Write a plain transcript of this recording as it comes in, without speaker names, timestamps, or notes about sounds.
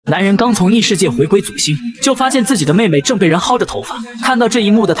男人刚从异世界回归祖星，就发现自己的妹妹正被人薅着头发。看到这一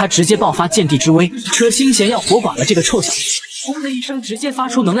幕的他直接爆发剑帝之威，车心贤要活剐了这个臭小子！轰的一声，直接发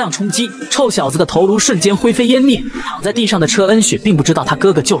出能量冲击，臭小子的头颅瞬间灰飞烟灭。躺在地上的车恩雪并不知道他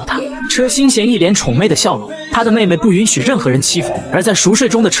哥哥救了他。车心贤一脸宠媚的笑容，他的妹妹不允许任何人欺负。而在熟睡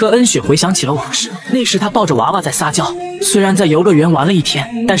中的车恩雪回想起了往事，那时他抱着娃娃在撒娇。虽然在游乐园玩了一天，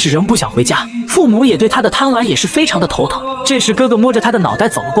但是仍不想回家。父母也对他的贪玩也是非常的头疼。这时哥哥摸着他的脑袋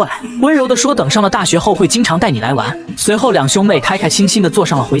走了过来，温柔地说等上了大学后会经常带你来玩。随后两兄妹开开心心地坐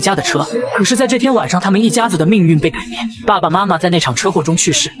上了回家的车。可是在这天晚上，他们一家子的命运被改变，爸爸妈妈在那场车祸中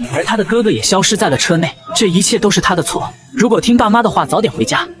去世，而他的哥哥也消失在了车内。这一切都是他的错，如果听爸妈的话早点回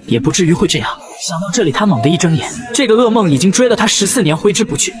家，也不至于会这样。想到这里，他猛地一睁眼，这个噩梦已经追了他14年，挥之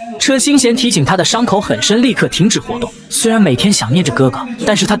不去。车心贤提醒他的伤口很深，立刻停止活动。虽然每天想念着哥哥，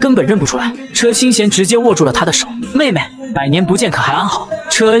但是他根本认不出来。车心贤直接握住了他的手，妹妹，百年不见，可还安好？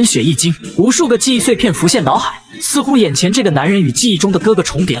车恩雪一惊，无数个记忆碎片浮现脑海，似乎眼前这个男人与记忆中的哥哥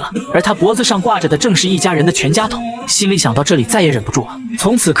重叠了，而他脖子上挂着的正是一家人的全家桶。心里想到这里，再也忍不住了。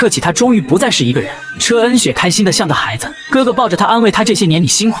从此刻起，他终于不再是一个人。车恩雪开心的像个孩子，哥哥抱着他安慰他，这些年你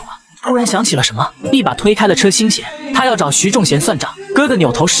辛苦了。突然想起了什么，一把推开了车心贤，他要找徐仲贤算账。哥哥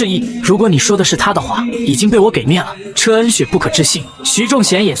扭头示意，如果你说的是他的话，已经被我给灭了。车恩雪不可置信，徐仲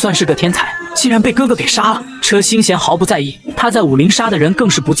贤也算是个天才，竟然被哥哥给杀了。车心贤毫不在意，他在武林杀的人更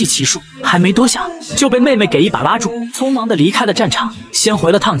是不计其数，还没多想，就被妹妹给一把拉住，匆忙的离开了战场，先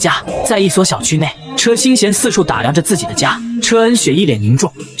回了趟家。在一所小区内，车心贤四处打量着自己的家。车恩雪一脸凝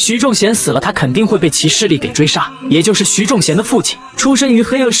重，徐仲贤死了，他肯定会被其势力给追杀，也就是徐仲贤的父亲，出身于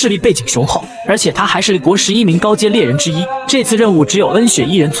黑恶势力，背景雄厚，而且他还是国11名高阶猎人之一。这次任务只有恩雪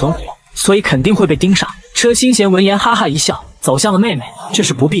一人存活，所以肯定会被盯上。车心贤闻言哈哈一笑，走向了妹妹，这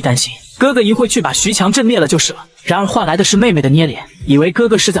是不必担心，哥哥一会去把徐强镇灭了就是了。然而换来的是妹妹的捏脸，以为哥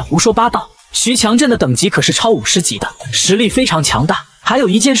哥是在胡说八道。徐强镇的等级可是超50级的，实力非常强大。还有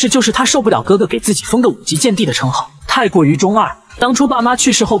一件事就是他受不了哥哥给自己封个5级剑帝的称号，太过于中二。当初爸妈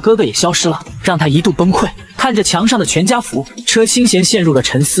去世后，哥哥也消失了，让他一度崩溃。看着墙上的全家福，车心贤陷入了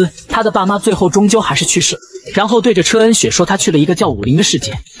沉思。他的爸妈最后终究还是去世了，然后对着车恩雪说他去了一个叫武林的世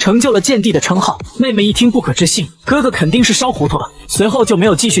界，成就了剑帝的称号。妹妹一听不可置信，哥哥肯定是烧糊涂了。随后就没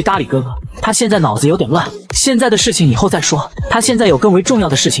有继续搭理哥哥，他现在脑子有点乱，现在的事情以后再说，他现在有更为重要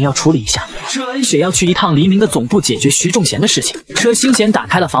的事情要处理一下。车恩雪要去一趟黎明的总部解决徐仲贤的事情。车心贤打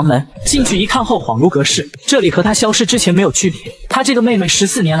开了房门，进去一看后恍如隔世，这里和他消失之前没有区别。他这个妹妹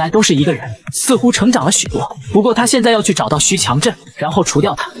14年来都是一个人，似乎成长了许多。不过他现在要去找到徐强镇，然后除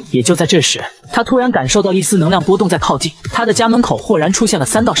掉他。也就在这时，他突然感受到一丝能量波动在靠近，他的家门口豁然出现了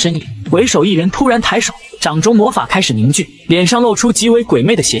3道身影。为首一人突然抬手，掌中魔法开始凝聚，脸上露出极为鬼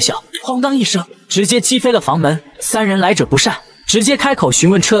魅的邪笑，哐当一声，直接击飞了房门。3人来者不善，直接开口询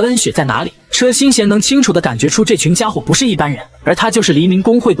问车恩雪在哪里。车心贤能清楚地感觉出这群家伙不是一般人，而他就是黎明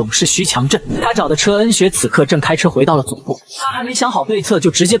工会董事徐强镇。他找的车恩雪此刻正开车回到了总部，他还没想好对策，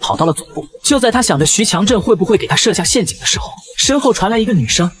就直接跑到了总部。就在他想着徐强镇会不会给他设下陷阱的时候，身后传来一个女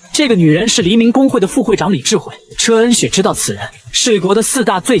声，这个女人是黎明工会的副会长李智慧。车恩雪知道此人是国的4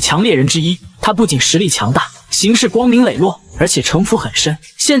大最强猎人之一，他不仅实力强大，行事光明磊落，而且城府很深。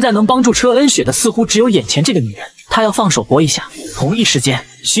现在能帮助车恩雪的似乎只有眼前这个女人，他要放手搏一下。同一时间，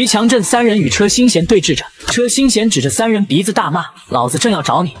徐强镇3人与车心贤对峙着，车心贤指着3人鼻子大骂：老子正要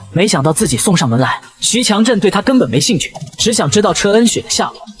找你，没想到自己送上门来。徐强镇对他根本没兴趣，只想知道车恩雪的下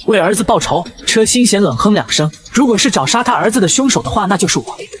落，为儿子报仇。车心贤冷哼2声，如果是找杀他儿子的凶手的话，那就是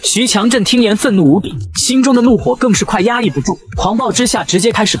我。徐强镇听言愤怒无比，心中的怒火更是快压抑不住，狂暴之下直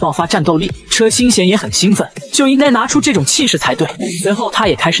接开始爆发战斗力。车心贤也很兴奋，就应该拿出这种气势才对。随后他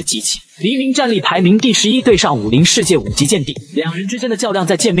也开始集气，黎明战力排名第11对上武林世界5级剑帝，两人之间的较量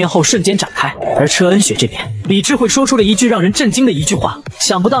在见面后瞬间展开。而车恩雪这边，李智慧说出了一句让人震惊的一句话：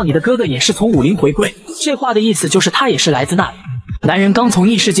想不到你的哥哥也是从武林回归。这话的意思就是他也是来自那里。男人刚从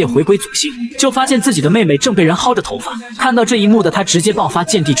异世界回归祖星，就发现自己的妹妹正被人薅着头发。看到这一幕的他直接爆发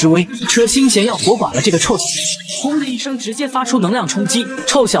剑帝之威，车心贤要活剐了这个臭小子！轰的一声，直接发出能量冲击，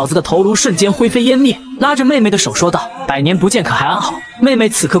臭小子的头颅瞬间灰飞烟灭。拉着妹妹的手说道：百年不见，可还安好？妹妹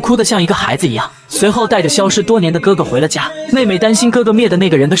此刻哭得像一个孩子一样，随后带着消失多年的哥哥回了家。妹妹担心哥哥灭的那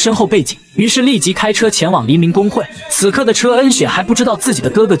个人的身后背景，于是立即开车前往黎明工会。此刻的车恩雪还不知道自己的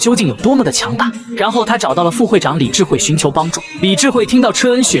哥哥究竟有多么的强大，然后他找到了副会长李智慧寻求帮助。李智慧听到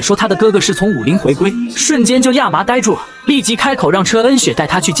车恩雪说他的哥哥是从武林回归，瞬间就亚麻呆住了，立即开口让车恩雪带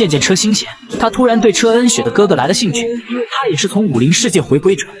他去见见车心贤。他突然对车恩雪的哥哥来了兴趣，因为他也是从武林世界回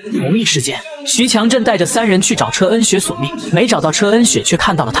归者。同一时间，徐强震带着3人去找车恩雪索命，没找到车恩雪，却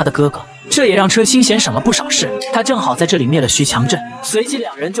看到了他的哥哥。这也让车心贤省了不少事，他正好在这里灭了徐强震，随即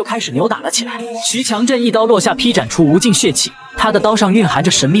2人就开始扭打了起来。徐强震一刀落下，劈斩出无尽血气，他的刀上蕴含着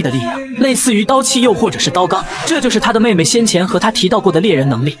神秘的力量，类似于刀气又或者是刀罡，这就是他的妹妹先前和他提到过的猎人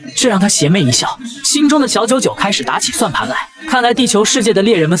能力。这让他邪魅一笑，心中的小九九开始打起算盘来。看来地球世界的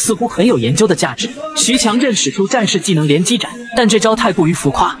猎人们似乎很有研究的价值。徐强震使出战士技能连击斩，但这招太过于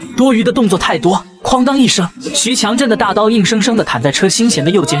浮夸，多余的动作太多。哐当一声，徐强震的大刀硬生生地砍在车心贤的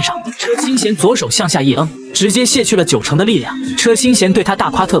右肩上，车心贤左手向下一摁，直接卸去了90%的力量。车心贤对他大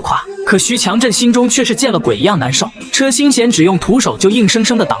夸特夸，可徐强震心中却是见了鬼一样难受。车心贤只用徒手就硬生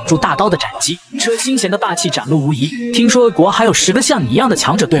生地挡住大刀的斩击，车心贤的霸气展露无遗。听说国还有10个像你一样的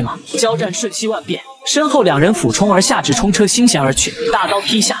强者，对吗？交战瞬息万变，身后2人俯冲而下，直冲车心贤而去，大刀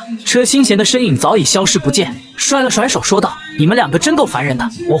劈下，车心贤的身影早已消失不见，甩了甩手说道：“你们2个真够烦人的，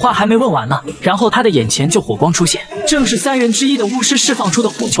我话还没问完呢。”然后他的眼前就火光出现，正是3人之一的巫师释放出的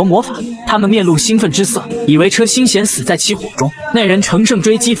火球魔法。他们面露兴奋之色，以为车心贤死在起火中。那人乘胜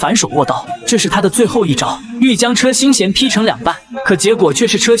追击，反手握刀，这是他的最后一招，欲将车心贤劈成2半，可结果却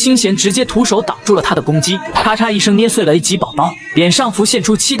是车心贤直接徒手挡住了他的攻击，咔嚓一声捏碎了一级宝刀，脸上浮现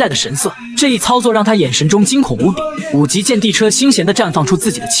出期待的神色。这一操作让他眼神中惊恐无比。5级剑帝车心贤的绽放出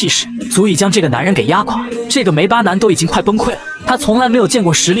自己的气势，足以将这个男人给压垮。这个梅巴男都已经快崩溃了，他从来没有见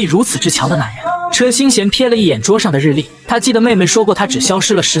过实力如此之强的男人。车心贤瞥了一眼桌上的日历，他记得妹妹说过他只消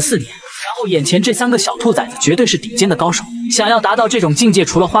失了14年，然后眼前这3个小兔崽子绝对是顶尖的高手，想要达到这种境界，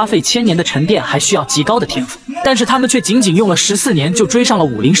除了花费1000年的沉淀，还需要极高的天赋。但是他们却仅仅用了14年就追上了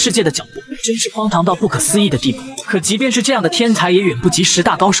武林世界的脚步，真是荒唐到不可思议的地步。可即便是这样的天才，也远不及10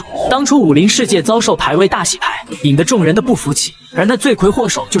大高手。当初武林世界遭受排位大洗牌，引得众人的不服气，而那罪魁祸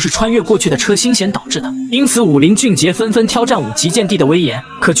首就是穿越过去的车心贤导致的。因此武林俊杰纷纷挑战5级剑帝的威严，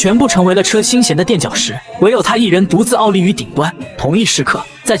可全部成为了车心贤的垫脚石，唯有他一人独自傲立于顶端。同一时刻，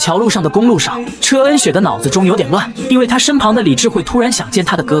在桥路上的公路上，车恩雪的脑子中有点乱，因为他身旁的李智慧突然想见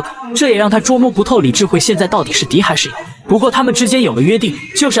他的哥哥，这也让他捉摸不透李智慧现在到底是敌还是友。不过他们之间有了约定，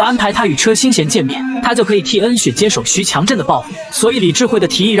就是安排他与车心贤见面，他就可以替恩雪接手徐强震的报复，所以李智慧的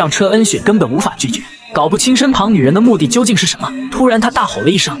提议让车恩雪根本无法拒绝。搞不清身旁女人的目的究竟是什么，突然他大吼了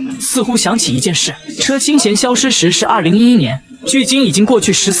一声，似乎想起一件事。车心贤消失时是2011年，距今已经过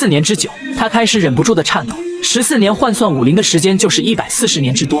去14年之久，他开始忍不住的颤抖。14年换算武林的时间就是140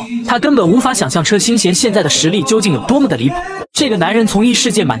年之多，他根本无法想象车心贤现在的实力究竟有多么的离谱。这个男人从异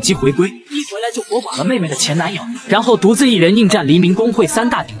世界满级回归，一回来就活剐了妹妹的前男友，然后独自一人应战黎明公会3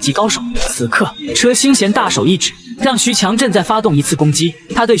大顶级高手。此刻，车心贤大手一指，让徐强震再发动一次攻击。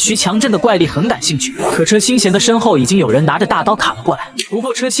他对徐强震的怪力很感兴趣，可车心贤的身后已经有人拿着大刀砍了过来。不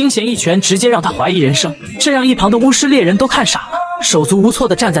过车心贤一拳直接让他怀疑人生，这让一旁的巫师猎人都看傻了，手足无措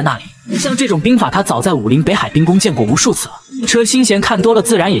地站在那里。像这种兵法，他早在武林北海兵宫见过无数次了。车心贤看多了，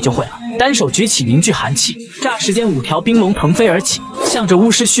自然也就会了。单手举起，凝聚寒气，霎时间5条冰龙腾飞而起，向着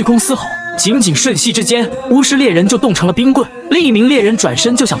巫师虚空嘶吼。仅仅瞬息之间，巫师猎人就冻成了冰棍。另一名猎人转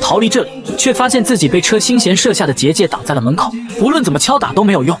身就想逃离这里，却发现自己被车心贤设下的结界挡在了门口，无论怎么敲打都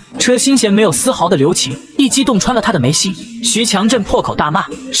没有用。车心贤没有丝毫的留情，一击洞穿了他的眉心。徐强震破口大骂，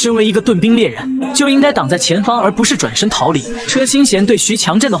身为一个盾兵猎人，就应该挡在前方，而不是转身逃离。车心贤对徐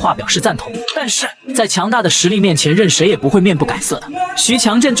强震的话表示赞同，但是在强大的实力面前，任谁也不会面不改色的。徐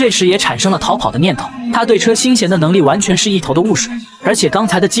强震这时也产生了逃跑的念头，他对车心贤的能力完全是一头的雾水，而且刚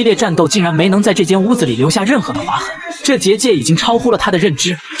才的激烈战斗竟然没能在这间屋子里留下任何的划痕，这结界已经超乎了他的认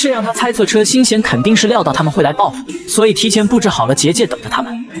知，这让他猜测车心贤肯定是料到他们会来报复，所以提前布置好了结界等着他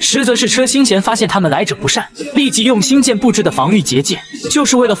们。实则是车心贤发现他们来者不善，立即用星剑布置的防御结界，就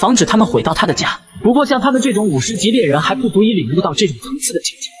是为了防止他们毁到他的家。不过像他们这种50级猎人还不足以领悟到这种层次的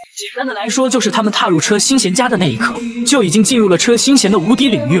境界，简单的来说，就是他们踏入车心贤家的那一刻，就已经进入了车心贤的无敌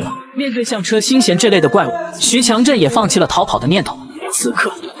领域了。面对像车心贤这类的怪物，徐强震也放弃了逃跑的念头。此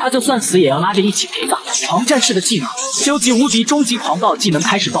刻，他就算死也要拉着一起陪葬。狂战士的技能，究极无敌终极狂暴技能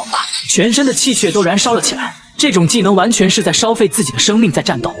开始爆发，全身的气血都燃烧了起来。这种技能完全是在烧费自己的生命在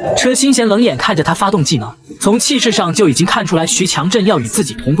战斗。车心贤冷眼看着他发动技能，从气势上就已经看出来徐强震要与自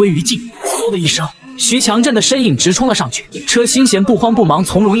己同归于尽。嗖的一声，徐强震的身影直冲了上去，车心贤不慌不忙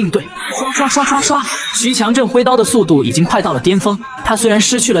从容应对，刷刷刷刷刷，徐强震挥刀的速度已经快到了巅峰。他虽然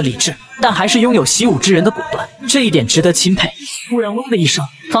失去了理智，但还是拥有习武之人的果断，这一点值得钦佩。突然嗡的一声，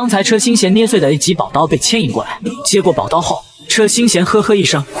方才车心贤捏碎的 A 级宝刀被牵引过来，接过宝刀后，车心贤呵呵一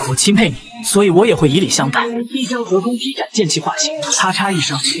声，我钦佩你，所以我也会以礼相待。一招合弓劈斩，剑气化形，咔嚓一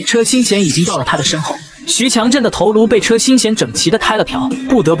声，车心贤已经到了他的身后。徐强震的头颅被车心贤整齐的开了瓢，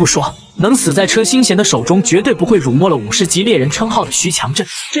不得不说，能死在车心贤的手中，绝对不会辱没了50级猎人称号的徐强震。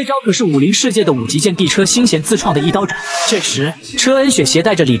这招可是武林世界的5级剑帝车心贤自创的一刀斩。这时，车恩雪携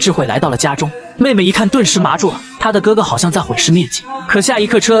带着李智慧来到了家中，妹妹一看顿时麻住了，她的哥哥好像在毁尸灭迹。可下一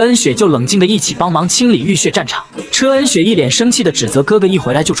刻，车恩雪就冷静的一起帮忙清理浴血战场。车恩雪一脸生气的指责哥哥一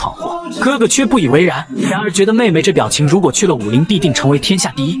回来就闯祸，哥哥却不以为然，然而觉得妹妹这表情如果去了武林必定成为天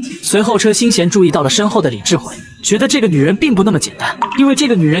下第一。随后车心贤注意到了身后的李智慧，觉得这个女人并不那么简单，因为这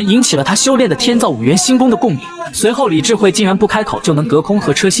个女人引起了他修炼的天造5元星宫的共鸣。随后李智慧竟然不开口就能隔空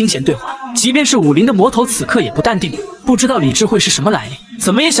和车心贤对话，即便是武林的魔头此刻也不淡定，不知道李智慧是什么来历，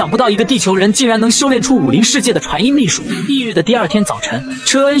怎么也想不到一个地球人竟然能修炼出武林世界的传音秘术。翌日的第2天早晨，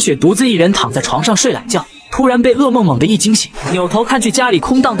车恩雪独自一人躺在床上睡懒觉，突然被噩梦猛地一惊醒，扭头看去，家里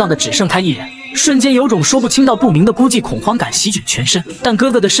空荡荡的，只剩他一人。瞬间有种说不清道不明的孤寂恐慌感席卷全身，但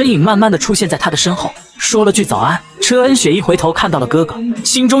哥哥的身影慢慢的出现在他的身后，说了句早安。车恩雪一回头看到了哥哥，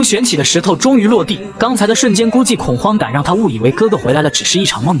心中悬起的石头终于落地。刚才的瞬间孤寂恐慌感让他误以为哥哥回来了只是一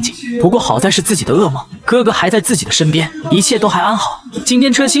场梦境，不过好在是自己的噩梦，哥哥还在自己的身边，一切都还安好。今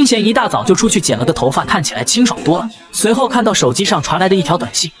天车心贤一大早就出去剪了个头发，看起来清爽多了。随后看到手机上传来的一条短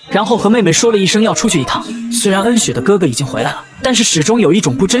信，然后和妹妹说了一声要出去一趟。虽然恩雪的哥哥已经回来了，但是始终有一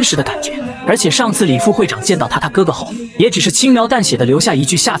种不真实的感觉。而且上次李副会长见到他哥哥后，也只是轻描淡写的留下一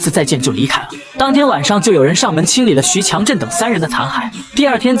句下次再见就离开了。当天晚上就有人上门清理了徐强震等3人的残骸。第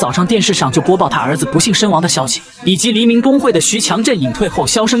2天早上电视上就播报他儿子不幸身亡的消息，以及黎明公会的徐强震隐退后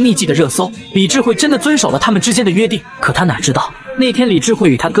销声匿迹的热搜。李智慧真的遵守了他们之间的约定，可他哪知道那天李智慧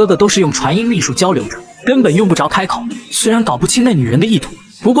与他哥哥都是用传音秘术交流着，根本用不着开口。虽然搞不清那女人的意图，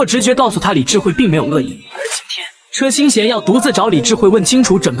不过直觉告诉他李智慧并没有恶意。而今天车心贤要独自找李智慧问清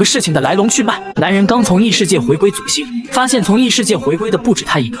楚整个事情的来龙去脉。男人刚从异世界回归祖星，发现从异世界回归的不止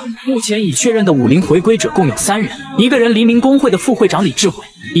他一个，目前已确认的武林回归者共有3人，一个人黎明公会的副会长李智慧，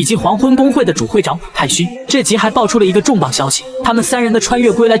以及黄昏公会的主会长卜太勋。这集还爆出了一个重磅消息，他们3人的穿越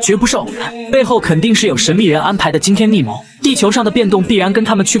归来绝不是偶然，背后肯定是有神秘人安排的惊天密谋。地球上的变动必然跟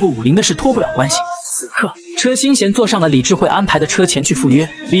他们去过武林的事脱不了关系。此刻，车心贤坐上了李智慧安排的车前去赴约。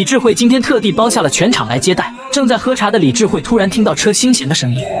李智慧今天特地包下了全场来接待。正在喝茶的李智慧突然听到车心贤的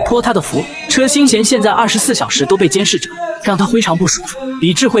声音，托他的福，车心贤现在24小时都被监视着，让他非常不舒服。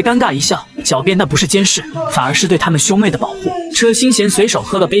李智慧尴尬一笑，狡辩那不是监视，反而是对他们兄妹的保护。车心贤随手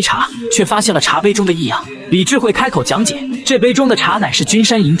喝了杯茶，却发现了茶杯中的异样。李智慧开口讲解，这杯中的茶乃是君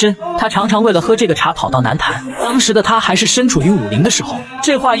山银针，他常常为了喝这个茶跑到南坛，当时的他还是身处于武林的时候。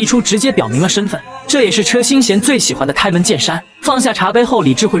这话一出，直接表明了身份，这也是车心贤最喜欢的开门见山。放下茶杯后，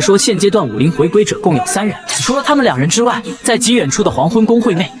李智慧说，现阶段武林回归者共有3人，除了他们2人之外，在极远处的黄昏公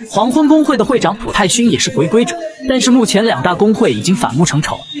会内，黄昏公会的会长卜太勋也是回归者。但是目前2大公会已经反目成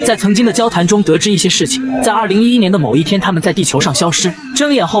仇，在曾经的交谈中得知一些事情。在2011年的某一天，他们在地球上消失，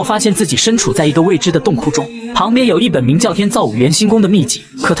睁眼后发现自己身处在一个未知的洞窟中，旁边有一本名叫《天造5元星宫》的秘籍，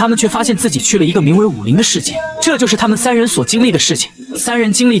可他们却发现自己去了一个名为武林的世界。这就是他们3人所经历的事情。3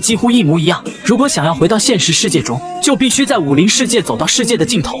人经历几乎一模一样，如果想要回到现实世界中，就必须在武林世界走到世界的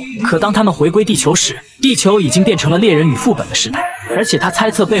尽头。可当他们回归地球时，地球已经变成了猎人与副本的时代，而且他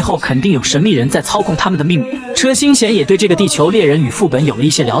猜测背后肯定有神秘人在操控他们的命运。车心贤也对这个地球猎人与副本有了一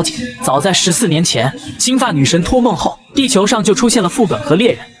些了解。早在14年前，金发女神托梦后，地球上就出现了副本和猎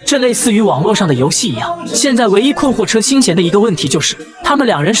人，这类似于网络上的游戏一样。现在唯一困惑车心贤的一个问题就是，他们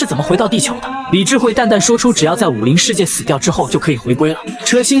2人是怎么回到地球的？李智慧淡淡说出，只要在武林世界死掉之后就可以回归了。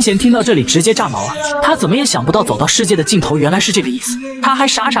车心贤听到这里直接炸毛了，他怎么也想不到走到世界的尽头原来是这个意思。他还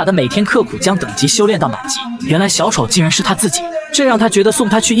傻傻的每天刻苦将等级修炼到满级，原来小丑竟然是他自己，这让他觉得送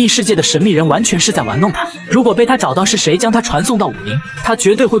他去异世界的神秘人完全是在玩弄他。如果被他找到是谁将他传送到武林，他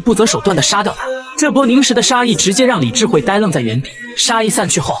绝对会不择手段的杀掉他。这波凝实的杀意直接让李智慧呆愣在原地。杀意散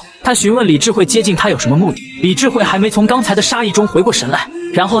去后，他询问李智慧接近他有什么目的。李智慧还没从刚才的杀意中回过神来，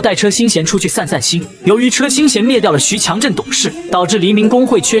然后带车心贤出去散散心。由于车心贤灭掉了徐强镇董事，导致黎明公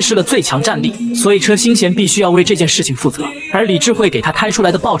会缺失了最强战力，所以车心贤必须要为这件事情负责。而李智慧给他开出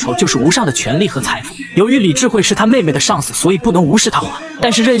来的报酬就是无上的权力和财富。由于李智慧是他妹妹的上司，所以不能无视他话，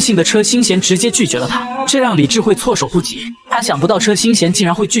但是任性的车心贤直接拒绝了他，这让李智慧措手不及。他想不到车心贤竟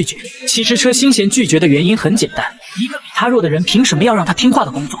然会拒绝。其实车心贤拒绝的原因很简单，一个比他弱的人凭什么要让他听话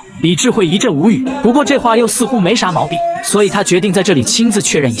的工作？李智慧一阵无语，不过这话又似乎没啥毛病，所以他决定在这里亲自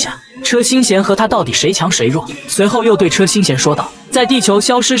确认一下车心贤和他到底谁强谁弱。随后又对车心贤说道，在地球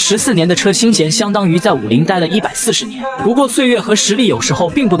消失14年的车心贤相当于在武林待了140年，不过岁月和实力有时候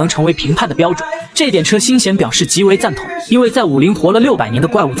并不能成为评判的标准，这点车心贤表示极为赞同，因为在武林活了600年的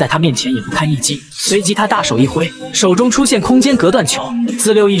怪物在他面前也不堪一击。随即他大手一挥，手中出现空间隔断球，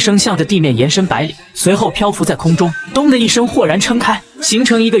滋溜一声向着地面延伸100里，随后漂浮在空中，咚的一声豁然撑开，形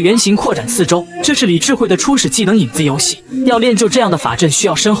成一个圆形扩展4周。这是李智慧的初始技能影子游戏。要练就这样的法阵需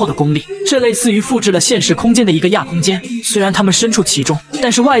要深厚的功力，这类似于复制了现实空间的一个亚空间。虽然他们身处其中，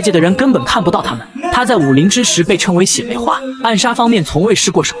但是外界的人根本看不到他们。他在武林之时被称为血梅花，暗杀方面从未失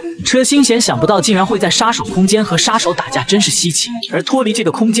过手。车心贤想不到竟然会在杀手空间和杀手打架，真是稀奇。而脱离这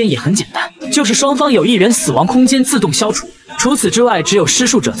个空间也很简单，就是双方有一人死亡，空间自动消除。除此之外，只有施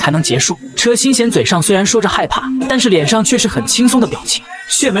术者才能结束。车心贤嘴上虽然说着害怕，但是脸上却是很轻松的表情。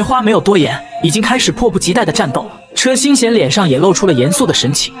血梅花没有多言，已经开始迫不及待的战斗了。车心贤脸上也露出了严肃的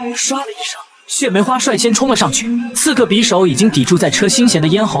神情。唰的一声，血梅花率先冲了上去，刺客匕首已经抵住在车心贤的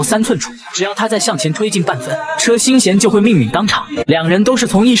咽喉3寸处，只要他再向前推进半分，车心贤就会命运当场。两人都是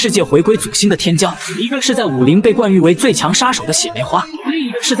从异世界回归祖星的天骄，一个是在武林被冠誉为最强杀手的血梅花，另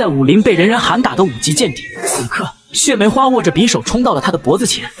一个是在武林被人人喊打的5级剑帝。此刻血梅花握着匕首冲到了他的脖子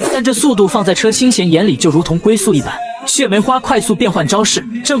前，但这速度放在车心贤眼里就如同龟速一般。血梅花快速变换招式，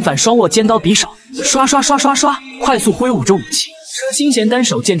正反双握尖刀匕首，刷刷刷刷刷，快速挥舞着武器。车心贤单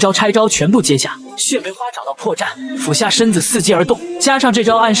手见招拆招全部接下，血梅花找到破绽，俯下身子伺机而动，加上这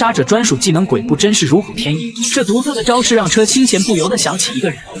招暗杀者专属技能鬼步，真是如虎添翼。这独特的招式让车心贤不由得想起一个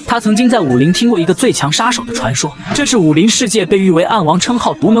人，他曾经在武林听过一个最强杀手的传说，这是武林世界被誉为暗王称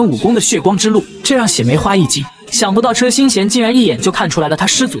号独门武功的血光之路，这让血梅花一惊。想不到车心贤竟然一眼就看出来了他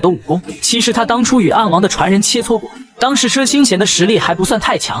师祖的武功。其实他当初与暗王的传人切磋过，当时车心贤的实力还不算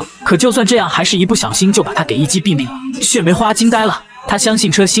太强，可就算这样，还是一不小心就把他给一击毙命了。血梅花惊呆了，他相信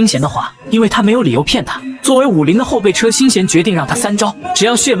车心贤的话，因为他没有理由骗他。作为武林的后辈，车心贤决定让他3招，只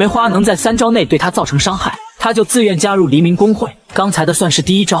要血梅花能在3招内对他造成伤害，他就自愿加入黎明公会。刚才的算是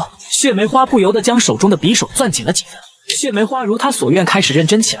第1招，血梅花不由得将手中的匕首攥紧了几分。血梅花如他所愿开始认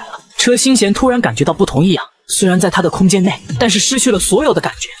真起来了。车心贤突然感觉到不同异样，虽然在他的空间内，但是失去了所有的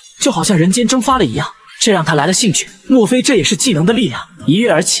感觉，就好像人间蒸发了一样，这让他来了兴趣。莫非这也是技能的力量？一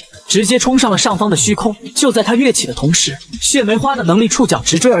跃而起，直接冲上了上方的虚空。就在他跃起的同时，血梅花的能力触角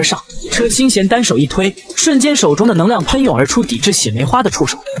直追而上，车心贤单手一推，瞬间手中的能量喷涌而出，抵制血梅花的出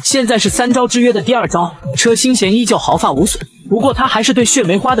手。现在是3招之约的第2招，车心贤依旧毫发无损，不过他还是对血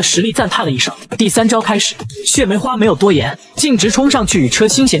梅花的实力赞叹了一声。第3招开始，血梅花没有多言，径直冲上去与车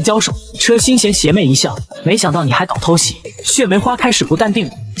心贤交手。车心贤邪魅一笑，没想到你还搞偷袭。血梅花开始不淡定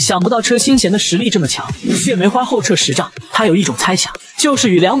了，想不到车心贤的实力这么强。血梅花后撤10丈，他有一种猜想，就是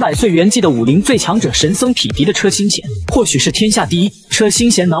与200岁圆寂的武林最强者神僧匹敌的车心贤，或许是天下第一。车心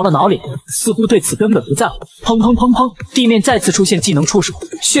贤挠了挠脸，似乎对此根本不在乎。砰砰砰砰，地面再次出现技能出手。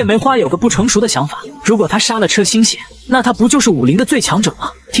血梅花有个不成熟的想法，如果他杀了车心贤，那他不就是武林的最强者吗？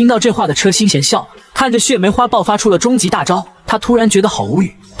听到这话的车心贤笑了，看着血梅花爆发出了终极大招，他突然觉得好无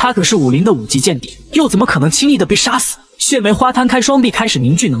语。他可是武林的5级剑帝，又怎么可能轻易的被杀死？血梅花摊开双臂开始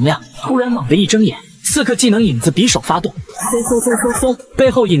凝聚能量，突然猛地一睁眼，刺客技能影子匕首发动，嗖，背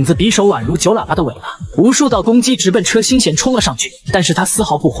后影子匕首宛如9喇叭的尾巴，无数道攻击直奔车心贤冲了上去。但是他丝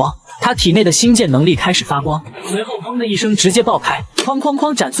毫不慌，他体内的星剑能力开始发光，随后砰的一声直接爆开，哐哐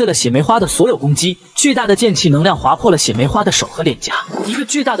哐斩碎了血梅花的所有攻击。巨大的剑气能量划破了血梅花的手和脸颊，一个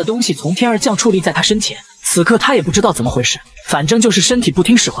巨大的东西从天而降矗立在他身前。此刻他也不知道怎么回事，反正就是身体不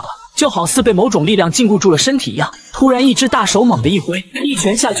听使唤了，就好似被某种力量禁锢住了身体一样。突然一只大手猛地一挥，一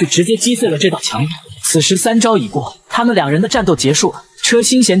拳下去直接击碎了这道墙壁。此时3招已过，他们2人的战斗结束了。车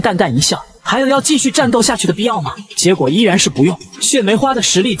心贤淡淡一笑，还有要继续战斗下去的必要吗？结果依然是不用。血梅花的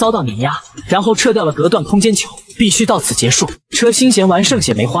实力遭到碾压，然后撤掉了隔断空间球，必须到此结束。车心贤完胜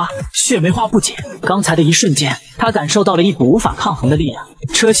血梅花，血梅花不解，刚才的一瞬间，他感受到了一股无法抗衡的力量。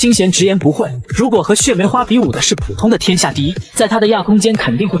车心贤直言不讳，如果和血梅花比武的是普通的天下第一，在他的亚空间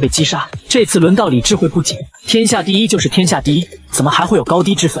肯定会被击杀。这次轮到李智慧不解，天下第一就是天下第一，怎么还会有高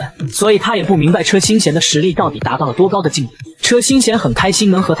低之分？所以他也不明白车心贤的实力到底达到了多高的境界。车心贤很开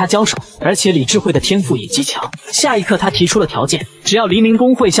心能和他交手，而且李智慧的天赋也极强。下一刻他提出了条件，只要黎明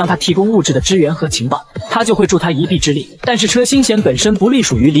公会向他提供物质的支援和情报，他就会助他一臂之力。但是车心贤本身不隶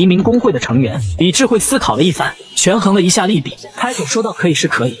属于黎明公会的成员，李智慧思考了一番，权衡了一下利弊，开口说道可以是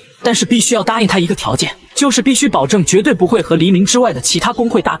可以，但是必须要答应他一个条件，就是必须保证绝对不会和黎明之外的其他公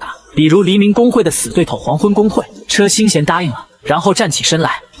会搭嘎，比如黎明公会的死对头黄昏公会。车心贤答应了，然后站起身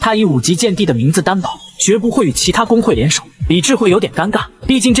来，他以5级剑帝的名字担保，绝不会与其他公会联手。李智慧有点尴尬，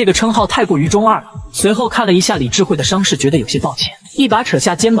毕竟这个称号太过于中二了。随后看了一下李智慧的伤势，觉得有些抱歉，一把扯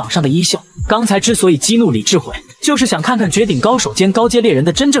下肩膀上的衣袖。刚才之所以激怒李智慧，就是想看看绝顶高手兼高阶猎人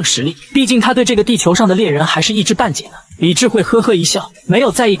的真正实力，毕竟他对这个地球上的猎人还是一知半解的。李智慧呵呵一笑，没有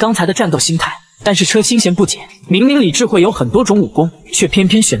在意刚才的战斗心态。但是车心贤不解，明明李智慧有很多种武功，却偏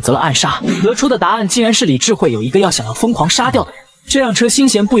偏选择了暗杀。得出的答案竟然是李智慧有一个要想要疯狂杀掉的人。这让车心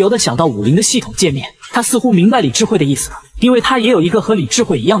贤不由得想到武林的系统界面，他似乎明白李智慧的意思了，因为他也有一个和李智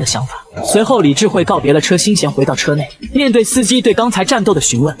慧一样的想法。随后李智慧告别了车心贤，回到车内，面对司机对刚才战斗的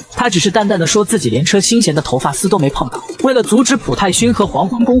询问，他只是淡淡的说自己连车心贤的头发丝都没碰到。为了阻止朴太勋和黄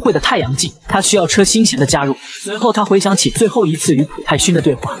昏公会的太阳镜，他需要车心贤的加入。随后他回想起最后一次与朴太勋的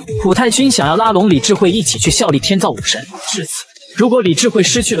对话，朴太勋想要拉拢李智慧一起去效力天造武神，至此如果李智慧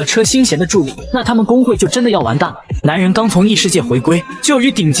失去了车心贤的助力，那他们公会就真的要完蛋了。男人刚从异世界回归，就与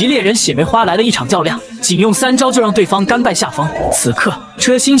顶级猎人血梅花来了一场较量，仅用3招就让对方甘拜下风。此刻，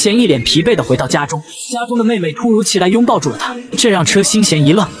车心贤一脸疲惫地回到家中，家中的妹妹突如其来拥抱住了他，这让车心贤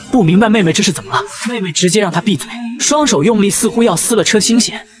一愣，不明白妹妹这是怎么了。妹妹直接让他闭嘴，双手用力，似乎要撕了车心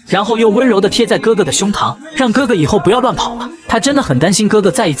贤，然后又温柔地贴在哥哥的胸膛，让哥哥以后不要乱跑了。他真的很担心哥哥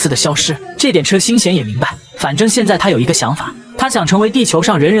再一次的消失，这点车心贤也明白。反正现在他有一个想法，他想成为地球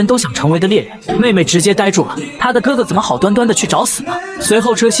上人人都想成为的猎人。妹妹直接呆住了，他的哥哥怎么好端端的去找死呢？随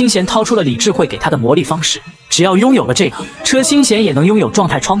后车心贤掏出了李智慧给他的魔力方石，只要拥有了这个，车心贤也能拥有状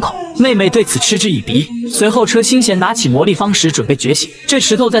态窗口。妹妹对此嗤之以鼻。随后车心贤拿起魔力方石准备觉醒，这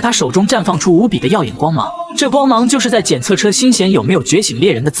石头在他手中绽放出无比的耀眼光芒，这光芒就是在检测车心贤有没有觉醒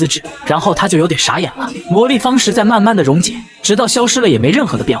猎人的资质。然后他就有点傻眼了，魔力方石在慢慢的溶解，直到消失了也没任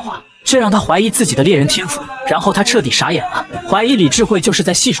何的变化，这让他怀疑自己的猎人天赋。然后他彻底傻眼了，怀疑李智慧就是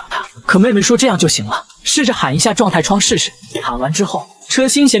在戏耍他。可妹妹说这样就行了，试着喊一下状态窗试试。喊完之后，车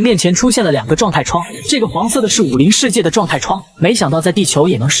心贤面前出现了2个状态窗，这个黄色的是武林世界的状态窗，没想到在地球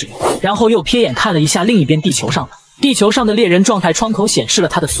也能使用。然后又瞥眼看了一下另一边地球上的猎人状态窗口，显示了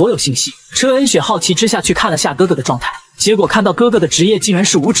他的所有信息。车恩雪好奇之下去看了下哥哥的状态，结果看到哥哥的职业竟然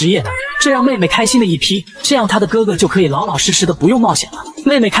是无职业的，这让妹妹开心的一批，这样他的哥哥就可以老老实实的不用冒险了。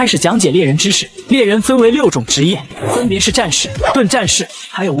妹妹开始讲解猎人知识，猎人分为6种职业，分别是战士、盾战士，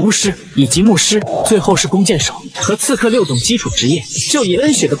还有巫师以及牧师，最后是弓箭手和刺客6种基础职业。就以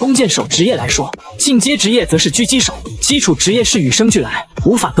恩雪的弓箭手职业来说，进阶职业则是狙击手，基础职业是与生俱来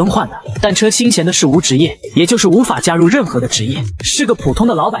无法更换的。但车心贤的是无职业，也就是无法加入任何的职业，是个普通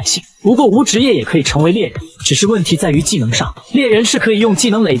的老百姓。不过无职业也可以成为猎人，只是问题在于技能上，猎人是可以用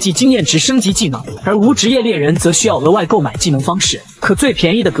技能累计经验值升级技能，而无职业猎人则需要额外购买技能方式。可最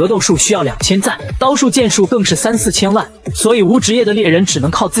便宜的格斗术需要2000赞，刀术剑术更是3、4千万，所以无职业的猎人只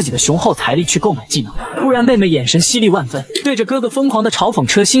能靠自己的雄厚财力去购买技能，不然妹妹眼神犀利万分，对着哥哥疯狂的嘲讽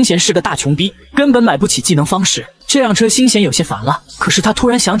车心贤是个大穷逼，根本买不起技能方式，这让车心贤有些烦了。可是他突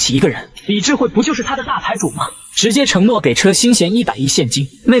然想起一个人，李智慧不就是他的大财主吗？直接承诺给车心贤100亿现金。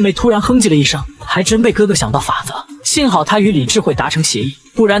妹妹突然哼唧了一声，还真被哥哥想到法子了。幸好他与李智慧达成协议，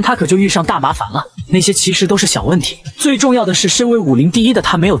不然他可就遇上大麻烦了。那些其实都是小问题，最重要的是身为武林第一的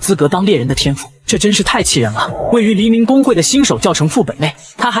他没有资格当猎人的天赋，这真是太气人了。位于黎明公会的新手教程副本内，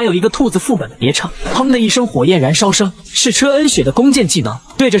他还有一个兔子副本的别称，砰的一声火焰燃烧声，是车恩雪的弓箭技能，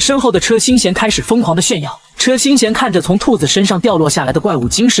对着身后的车心贤开始疯狂的炫耀。车心贤看着从兔子身上掉落下来的怪物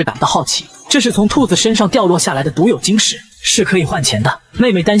晶石感到好奇，这是从兔子身上掉落下来的独有晶石，是可以换钱的。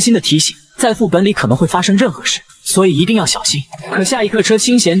妹妹担心的提醒，在副本里可能会发生任何事，所以一定要小心。可下一刻车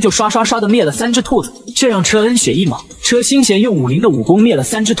心贤就刷的灭了3只兔子，这让车恩雪一懵。车心贤用武林的武功灭了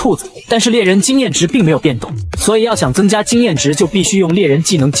3只兔子，但是猎人经验值并没有变动，所以要想增加经验值就必须用猎人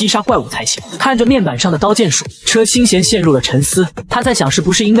技能击杀怪物才行。看着面板上的刀剑术，车心贤陷入了沉思，他在想是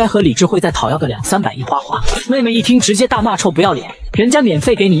不是应该和李智慧再讨要个2、300亿花花。妹妹一听直接大骂臭不要脸，人家免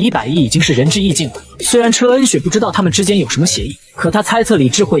费给你100亿已经是仁至义尽了。虽然车恩雪不知道他们之间有什么协议，可他猜测李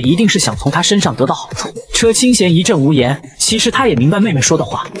智慧一定是想从他身上得到好处。车心贤一阵无言，其实他也明白妹妹说的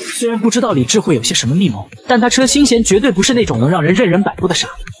话，虽然不知道李智慧有些什么密谋，但他车心贤绝对不是那种能让人任人摆布的傻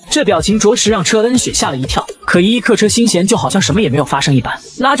子。这表情着实让车恩雪吓了一跳，可一刻车心贤就好像什么也没有发生一般，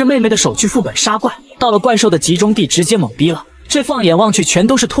拉着妹妹的手去副本杀怪，到了怪兽的集中地直接懵逼了。这放眼望去全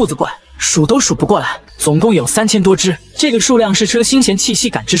都是兔子怪，数都数不过来，总共有3000多只，这个数量是车心贤气息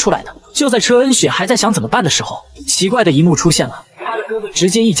感知出来的。就在车恩雪还在想怎么办的时候，奇怪的一幕出现了，他的哥哥直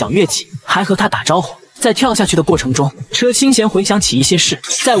接一脚跃起，还和他打招呼。在跳下去的过程中，车心贤回想起一些事，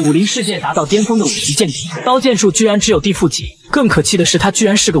在武林世界达到巅峰的5级剑帝，刀剑术居然只有地负级，更可气的是他居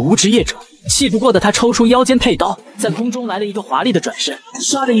然是个无职业者。气不过的他抽出腰间佩刀，在空中来了一个华丽的转身，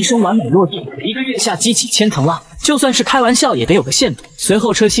唰的一声完美落地，一个月下激起千层浪，就算是开玩笑也得有个限度。随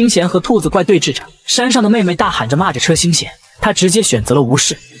后车心贤和兔子怪对峙着，山上的妹妹大喊着骂着车心贤，他直接选择了无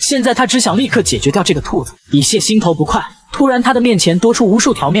视。现在他只想立刻解决掉这个兔子，以泄心头不快。突然他的面前多出无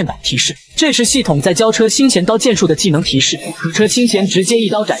数条面板提示，这是系统在教车心贤刀剑术的技能提示。可车心贤直接一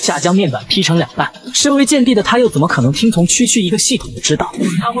刀斩下，将面板劈成2半。身为剑帝的他又怎么可能听从区区一个系统的指导？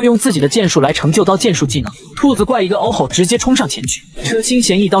他会用自己的剑术来成就刀剑术技能。兔子怪一个嗷吼直接冲上前去，车心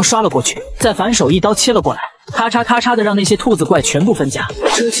贤一刀刷了过去，再反手一刀切了过来。咔嚓咔嚓的让那些兔子怪全部分家。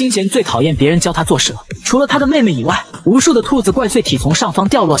车心贤最讨厌别人教他做事了，除了他的妹妹以外，无数的兔子怪碎体从上方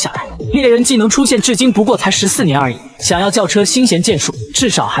掉落下来。猎人技能出现至今不过才14年而已，想要叫车心贤剑术，至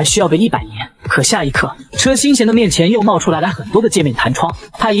少还需要个100年。可下一刻，车心贤的面前又冒出来了很多的界面弹窗，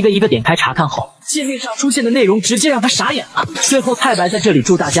他一个一个点开查看后，界面上出现的内容直接让他傻眼了。最后太白在这里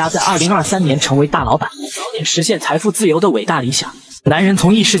祝大家在2023年成为大老板，早点实现财富自由的伟大理想。男人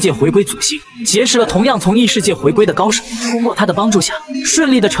从异世界回归祖星，结识了同样从异世界回归的高手，通过他的帮助下，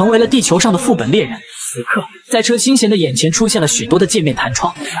顺利的成为了地球上的副本猎人。此刻，在车心贤的眼前出现了许多的界面弹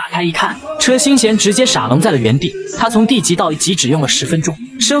窗，打开一看，车心贤直接傻愣在了原地。他从地级到1级只用了10分钟。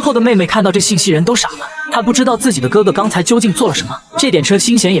身后的妹妹看到这信息人都傻了，她不知道自己的哥哥刚才究竟做了什么，这点车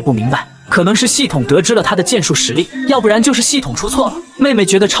心贤也不明白。可能是系统得知了他的剑术实力，要不然就是系统出错了。妹妹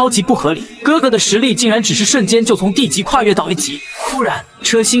觉得超级不合理，哥哥的实力竟然只是瞬间就从地级跨越到1级。突然，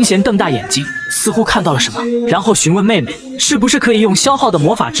车心贤瞪大眼睛，似乎看到了什么，然后询问妹妹是不是可以用消耗的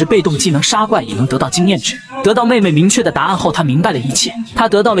魔法值被动技能杀怪也能得到经验值。得到妹妹明确的答案后，他明白了一切。他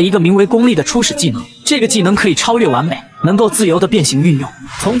得到了一个名为功力的初始技能，这个技能可以超越完美，能够自由的变形运用。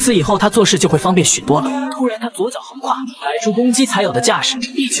从此以后，他做事就会方便许多了。突然，他左脚横跨，摆出攻击才有的架势，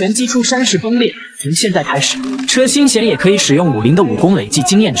一拳击出山石崩裂。从现在开始，车心贤也可以使用50的武功累计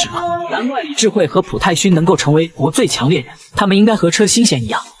经验值了。难怪李智慧和朴太勋能够成为国最强猎人，他们应该和车心贤一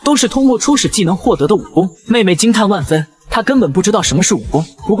样，都是通过初始技能获得的武功。妹妹惊叹万分，她根本不知道什么是武功，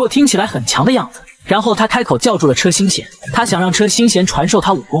不过听起来很强的样子。然后他开口叫住了车心贤，他想让车心贤传授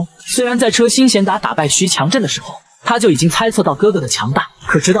他武功。虽然在车心贤打败徐强镇的时候，他就已经猜测到哥哥的强大，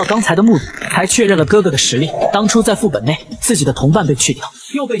可直到刚才的目睹，才确认了哥哥的实力。当初在副本内，自己的同伴被去掉，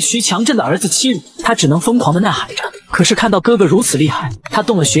又被徐强镇的儿子欺辱，他只能疯狂的呐喊着。可是看到哥哥如此厉害，他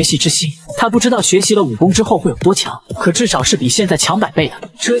动了学习之心。他不知道学习了武功之后会有多强，可至少是比现在强100倍的。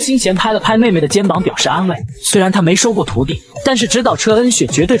车心贤拍了拍妹妹的肩膀，表示安慰。虽然他没收过徒弟，但是指导车恩雪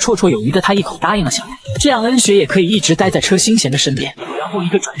绝对绰绰有余的，他一口答应了下来。这样恩雪也可以一直待在车心贤的身边。然后一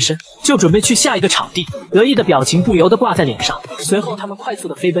个转身，就准备去下一个场地，得意的表情不由得挂在脸上。随后他们快速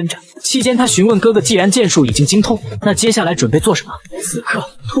的飞奔着，期间他询问哥哥，既然剑术已经精通，那接下来准备做什么？此刻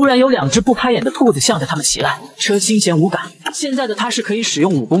突然有2只不开眼的兔子向着他们袭来，车心贤无感，现在的他是可以使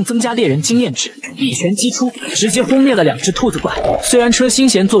用武功增加猎人经验值，一拳击出，直接轰灭了2只兔子怪。虽然车心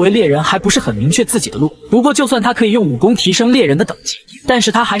贤作为猎人还不是很明确自己的路，不过就算他可以用武功提升猎人的等级，但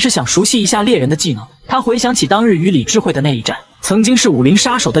是他还是想熟悉一下猎人的技能。他回想起当日与李智慧的那一战，曾经是50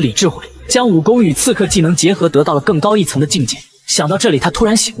杀手的李智慧将武功与刺客技能结合，得到了更高一层的境界。想到这里，他突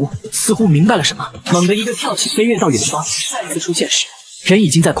然醒悟，似乎明白了什么，猛地一个跳起，飞跃到远方。再次出现时，人已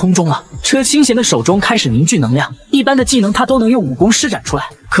经在空中了。车心贤的手中开始凝聚能量，一般的技能他都能用武功施展出来，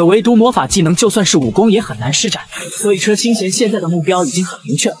可唯独魔法技能就算是武功也很难施展。所以车心贤现在的目标已经很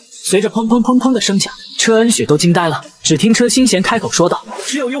明确了。随着砰砰砰砰的声响，车恩雪都惊呆了。只听车心贤开口说道：“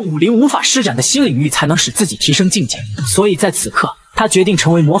只有用武林无法施展的新领域，才能使自己提升境界。所以在此刻，他决定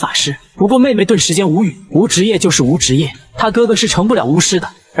成为魔法师。”不过妹妹顿时间无语，无职业就是无职业，他哥哥是成不了巫师的。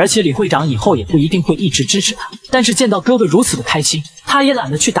而且李会长以后也不一定会一直支持他，但是见到哥哥如此的开心，他也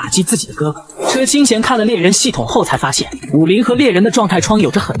懒得去打击自己的哥哥。车心贤看了猎人系统后才发现，武林和猎人的状态窗有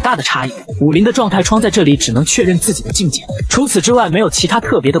着很大的差异。武林的状态窗在这里只能确认自己的境界，除此之外没有其他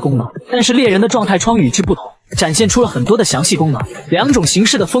特别的功能，但是猎人的状态窗与之不同，展现出了很多的详细功能。2种形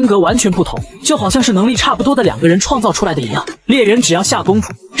式的风格完全不同，就好像是能力差不多的2个人创造出来的一样。猎人只要下功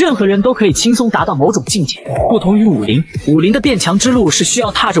夫，任何人都可以轻松达到某种境界。不同于武林，武林的变强之路是需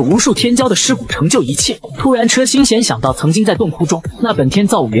要踏着无数天骄的尸骨成就一切。突然车心贤想到曾经在洞窟中那本天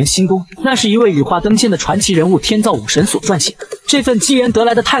造武元心功，那是一位羽化登仙的传奇人物天造武神所撰写的，这份机缘得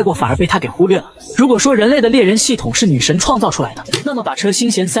来的太过，反而被他给忽略了。如果说人类的猎人系统是女神创造出来的，那么把车心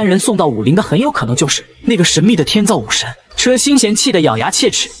贤3人送到武林的很有可能就是那个神秘的天造武神。车心贤气得咬牙切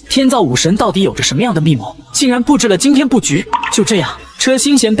齿，天造武神到底有着什么样的密谋，竟然布置了惊天布局。就这样，车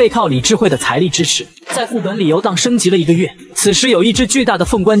心贤背靠李智慧的财力支持，在副本里游荡升级了1个月。此时有一只巨大的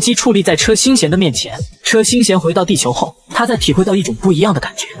凤冠鸡矗立在车心贤的面前。车心贤回到地球后，他在体会到一种不一样的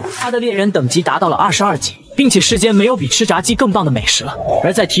感觉，他的猎人等级达到了22级，并且世间没有比吃炸鸡更棒的美食了。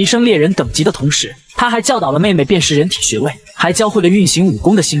而在提升猎人等级的同时，他还教导了妹妹辨识人体穴位，还教会了运行武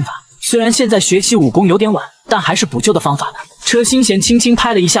功的心法。虽然现在学习武功有点晚，但还是补救的方法的。车心贤轻轻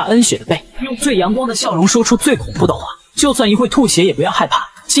拍了一下恩雪的背，用最阳光的笑容说出最恐怖的话：就算一会吐血也不要害怕，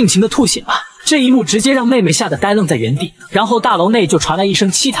尽情的吐血吧。这一幕直接让妹妹吓得呆愣在原地，然后大楼内就传来一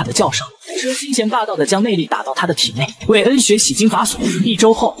声凄惨的叫声。车心贤霸道的将内力打到她的体内，为恩雪洗精法锁。1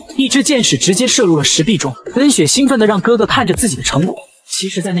周后，一支箭矢直接射入了石壁中。恩雪兴奋的让哥哥看着自己的成果，其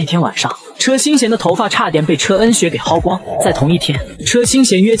实，在那天晚上，车心贤的头发差点被车恩雪给薅光。在同一天，车心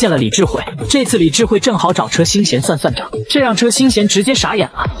贤约见了李智慧。这次李智慧正好找车心贤算账，这让车心贤直接傻眼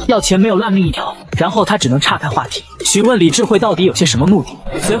了。要钱没有烂命一条，然后他只能岔开话题，询问李智慧到底有些什么目的。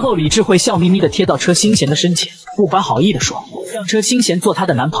随后，李智慧笑眯眯地贴到车心贤的身前，不怀好意地说：“让车心贤做他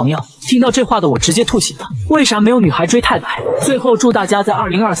的男朋友。”听到这话的我直接吐血了。为啥没有女孩追太白？最后祝大家在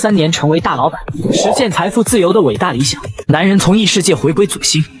2023年成为大老板，实现财富自由的伟大理想。男人从异世界回归祖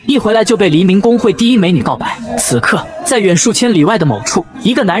星，一回来就被黎明公会第一美女告白。此刻，在远数千里外的某处，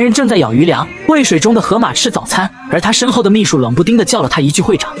一个男人正在咬鱼粮，喂水中的河马吃早餐，而他身后的秘书冷不丁地叫了他一句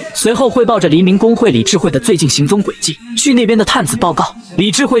会长，随后汇报着黎明公会李智慧的最近行踪轨迹。据那边的探子报告，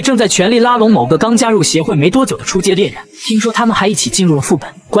李智慧正在全力拉拢某个刚加入协会没多久的初阶猎人，听说他们还一起进入了副本，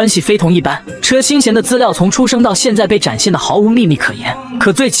关系非同一般。车心贤的资料从出生到现在被展现的毫无秘密可言，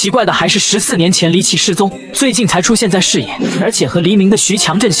可最奇怪的还是14年前离奇失踪，最近才出现在视野，而且和黎明的徐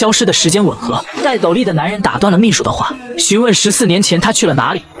强镇消失的时间吻合。戴斗笠的男人打断了秘书的话，询问14年前他去了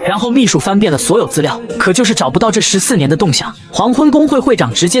哪里。然后秘书翻遍了所有资料，可就是找不到这14年的动向。黄昏工会会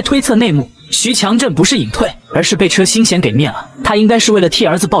长直接推测内幕，徐强镇不是隐退，而是被车心贤给灭了。他应该是为了替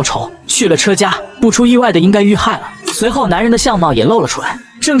儿子报仇，去了车家，不出意外的应该遇害了。随后男人的相貌也露了出来，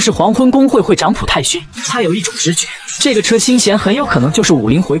正是黄昏工会会长朴泰勋。他有一种直觉，这个车心贤很有可能就是武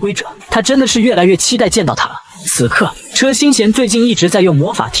林回归者，他真的是越来越期待见到他了。此刻，车心贤最近一直在用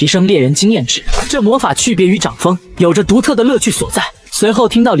魔法提升猎人经验值，这魔法区别于掌风，有着独特的乐趣所在。随后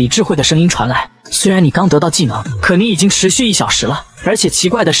听到李智慧的声音传来：“虽然你刚得到技能，可你已经持续1小时了，而且奇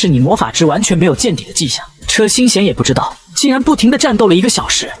怪的是，你魔法值完全没有见底的迹象。”车心贤也不知道，竟然不停地战斗了1个小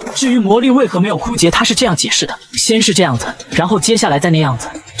时。至于魔力为何没有枯竭，他是这样解释的：先是这样子，然后接下来再那样子，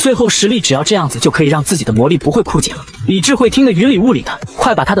最后实力只要这样子就可以让自己的魔力不会枯竭了。李智慧听得云里雾里的，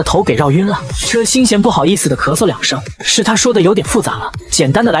快把他的头给绕晕了。车心贤不好意思地咳嗽2声，是他说的有点复杂了。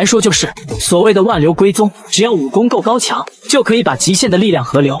简单的来说就是所谓的万流归宗，只要武功够高强，就可以把极限的力量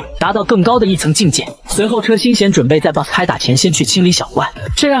合流，达到更高的一层境界。随后车心贤准备在 BOSS 开打前先去清理小怪，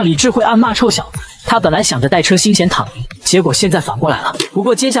这让李智慧暗骂臭小子。他本来想着带车心贤躺赢，结果现在反过来了。不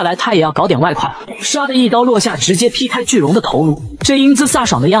过接下来他也要搞点外快了。唰的一刀落下，直接劈开巨龙的头颅，这英姿飒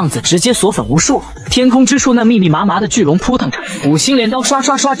爽的样子直接锁粉无数。天空之处那密密麻麻的巨龙扑腾着，五星镰刀刷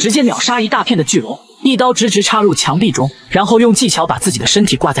刷刷直接秒杀一大片的巨龙，一刀直直插入墙壁中，然后用技巧把自己的身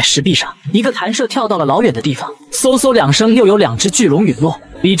体挂在石壁上，一个弹射跳到了老远的地方，嗖嗖2声，又有2只巨龙陨落。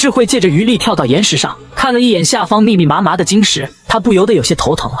李智慧借着余力跳到岩石上，看了一眼下方密密麻麻的晶石，他不由得有些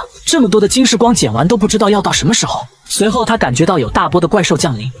头疼了。这么多的晶石光捡完都不知道要到什么时候。随后他感觉到有大波的怪兽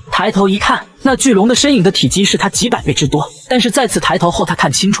降临，抬头一看，那巨龙的身影的体积是他几百倍之多。但是再次抬头后，他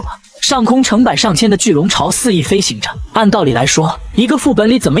看清楚了，上空成百上千的巨龙朝4翼飞行着。按道理来说，一个副本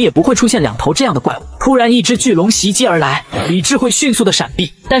里怎么也不会出现2头这样的怪物。突然一只巨龙袭击而来，李智慧迅速的闪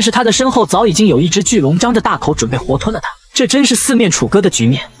避，但是他的身后早已经有一只巨龙张着大口准备活吞了他。这真是四面楚歌的局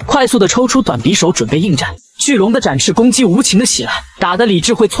面，快速的抽出短匕首准备应战。巨龙的展翅攻击无情的袭来，打得李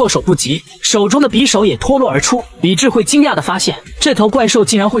智慧措手不及，手中的匕首也脱落而出。李智慧惊讶地发现，这头怪兽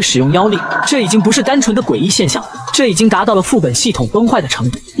竟然会使用妖力，这已经不是单纯的诡异现象了，这已经达到了副本系统崩坏的程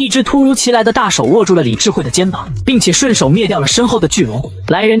度。一只突如其来的大手握住了李智慧的肩膀，并且顺手灭掉了身后的巨龙。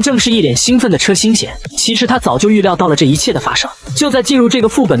来人正是一脸兴奋的车心贤，其实他早就预料到了这一切的发生，就在进入这个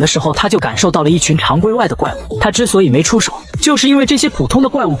副本的时候，他就感受到了一群常规外的怪物。他之所以没出手，就是因为这些普通的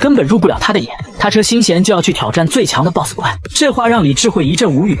怪物根本入不了他的眼，他车心贤就要去挑战最强的 BOSS 怪。这话让李智慧一阵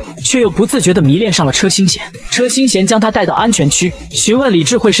无语，却又不自觉地迷恋上了车心贤。车心贤将他带到安全区，询问李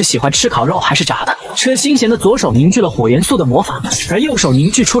智慧是喜欢吃烤肉还是炸的。车心贤的左手凝聚了火元素的魔法，而右手凝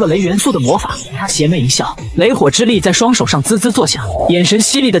聚出了雷元素的魔法。他邪魅一笑，雷火之力在双手上滋滋作响，眼神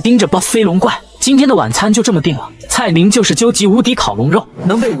犀利地盯着 BOSS 飞龙怪。今天的晚餐就这么定了，菜名就是究极无敌烤龙肉，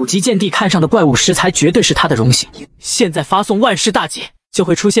能被5级剑帝看上的怪物食材绝对是他的荣幸。现在发送万事大吉，就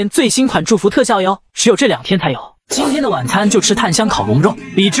会出现最新款祝福特效哟，只有这2天才有。今天的晚餐就吃炭香烤龙肉。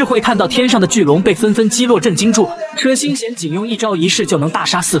李智慧看到天上的巨龙被纷纷击落，震惊住了。车心贤仅用一招一式就能大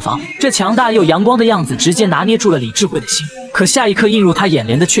杀4方，这强大又阳光的样子直接拿捏住了李智慧的心。可下一刻映入他眼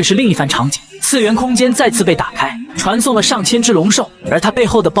帘的却是另一番场景，次元空间再次被打开，传送了上千只龙兽，而他背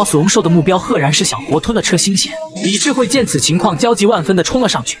后的 BOSS 龙兽的目标赫然是想活吞了车心贤。李智慧见此情况，焦急万分地冲了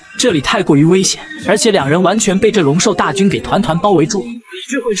上去，这里太过于危险，而且2人完全被这龙兽大军给团团包围住。李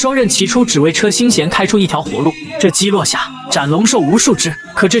智慧双刃齐出，只为车心贤开出一条活路。这击落下，斩龙兽无数只，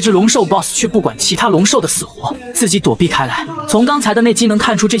可这只龙兽 BOSS 却不管其他龙兽的死活，自己躲避开来。从刚才的那击能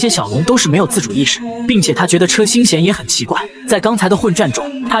看出，这些小龙都是没有自主意识，并且他觉得车心贤也很奇怪。在刚才的混战中，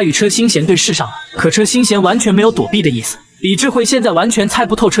他与车心贤对视上了，可车心贤完全没有躲避的意思。李智慧现在完全猜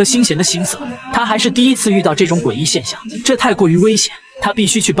不透车心贤的心思了，他还是第一次遇到这种诡异现象，这太过于危险。他必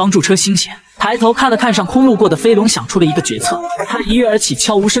须去帮助车星贤。抬头看了看上空路过的飞龙，想出了一个决策。他一跃而起，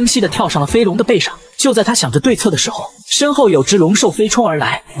悄无声息地跳上了飞龙的背上。就在他想着对策的时候，身后有只龙兽飞冲而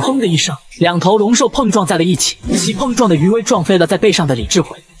来，砰的一声，两头龙兽碰撞在了一起，其碰撞的余威撞飞了在背上的李智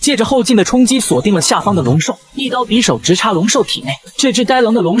慧，借着后劲的冲击锁定了下方的龙兽，一刀匕首直插龙兽体内。这只呆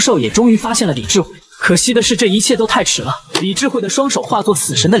愣的龙兽也终于发现了李智慧，可惜的是这一切都太迟了。李智慧的双手化作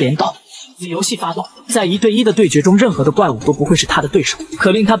死神的镰刀，游戏发动，在1对1的对决中，任何的怪物都不会是他的对手。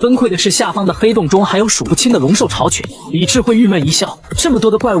可令他崩溃的是，下方的黑洞中还有数不清的龙兽巢群。李智慧郁闷一笑，这么多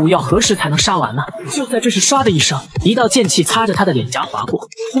的怪物要何时才能杀完呢？就在这时，唰的一声，一道剑气擦着他的脸颊划过，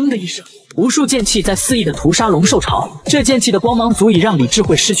轰的一声，无数剑气在肆意的屠杀龙兽巢。这剑气的光芒足以让李智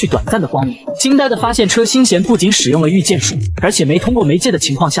慧失去短暂的光明。惊呆的发现，车星贤不仅使用了御剑术，而且没通过媒介的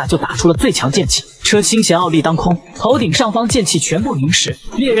情况下就打出了最强剑气。车星贤傲立当空，头顶上方剑气全部凝实。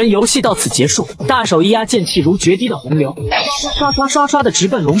猎人游戏到此结束，大手一压，剑气如决堤的洪流，刷刷刷刷的直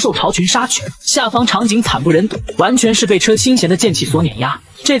奔龙兽巢群杀去。下方场景惨不忍睹，完全是被车星贤的剑气所碾压。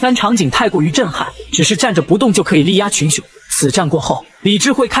这番场景太过于震撼，只是站着不动就可以力压群雄。此战过后，李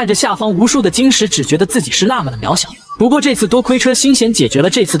智慧看着下方无数的晶石，只觉得自己是那么的渺小。不过这次多亏车星贤解决了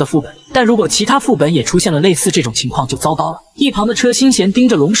这次的副本，但如果其他副本也出现了类似这种情况，就糟糕了。一旁的车星贤盯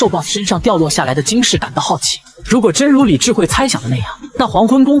着龙兽 BOSS 身上掉落下来的晶石感到好奇。如果真如李智慧猜想的那样，那黄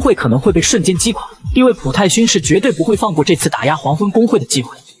昏公会可能会被瞬间击垮，因为普太勋是绝对不会放过这次打压黄昏公会的机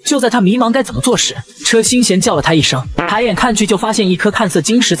会。就在他迷茫该怎么做时，车星贤叫了他一声，抬眼看去就发现一颗看似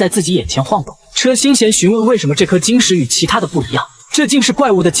晶石在自己眼前晃动。车星贤询问为什么这颗晶石与其他的不一样，这竟是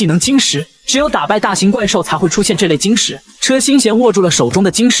怪物的技能晶石，只有打败大型怪兽才会出现这类晶石。车星贤握住了手中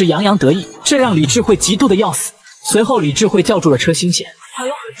的晶石，洋洋得意，这让李智慧嫉妒的要死。随后李智慧叫住了车星贤，他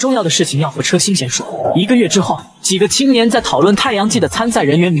有很重要的事情要和车星贤说。1个月之后，几个青年在讨论太阳季的参赛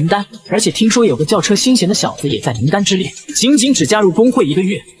人员名单，而且听说有个叫车星贤的小子也在名单之列，仅仅只加入工会1个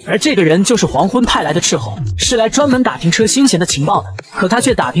月。而这个人就是黄昏派来的斥候，是来专门打听车星贤的情报的。可他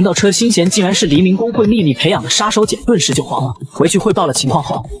却打听到车星贤竟然是黎明工会秘密培养的杀手锏，顿时就慌了。回去汇报了情况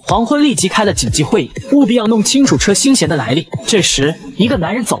后，黄昏立即开了紧急会议，务必要弄清楚车星贤的来历。这时，一个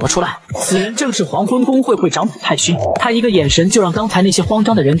男人走了出来，此人正是黄昏工会会长普太勋。他一个眼神就让刚才那些慌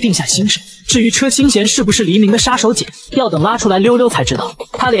张的人定下心神。至于车星贤是不是黎明的杀手锏，要等拉出来溜溜才知道。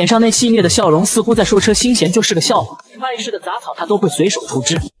他脸上那戏谑的笑容，似乎在说车星贤就是个笑话，外事的杂草他都会随手除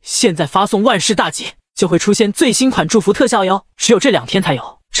之。现在发送万事大吉，就会出现最新款祝福特效哟，只有这2天才有。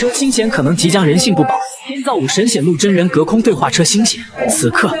车星贤可能即将人性不保，天造武神显露真人隔空对话车星贤。此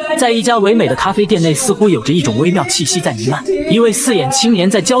刻，在一家唯美的咖啡店内，似乎有着一种微妙气息在弥漫。一位4眼青年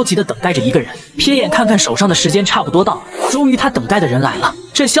在焦急地等待着一个人，瞥眼看看手上的时间差不多到了，终于他等待的人来了。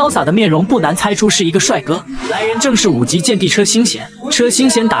这潇洒的面容不难猜出是一个帅哥，来人正是5级剑帝车星贤。车星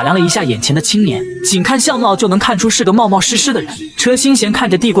贤打量了一下眼前的青年，仅看相貌就能看出是个冒冒失失的人。车星贤看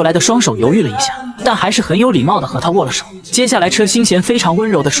着递过来的双手，犹豫了一下，但还是很有礼貌地和他握了手。接下来车星贤非常温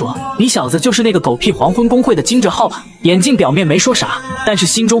柔地说，你小子就是那个狗屁黄昏工会的金哲浩吧？眼镜表面没说啥，但是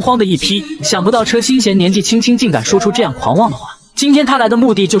心中慌的一批，想不到车星贤年纪轻轻竟敢说出这样狂妄的话。今天他来的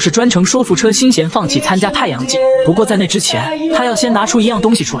目的就是专程说服车星贤放弃参加太阳季，不过在那之前，他要先拿出一样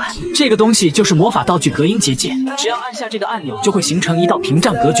东西出来。这个东西就是魔法道具隔音结界，只要按下这个按钮，就会形成一道屏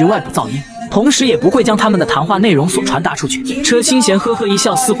障隔绝外部噪音，同时也不会将他们的谈话内容所传达出去。车星贤呵呵一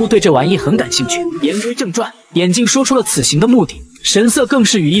笑，似乎对这玩意很感兴趣。言归正传，眼镜说出了此行的目的，神色更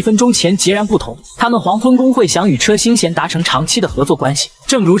是与1分钟前截然不同。他们黄昏工会想与车星贤达成长期的合作关系，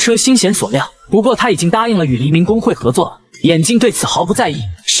正如车星贤所料，不过他已经答应了与黎明工会合作了。眼镜对此毫不在意，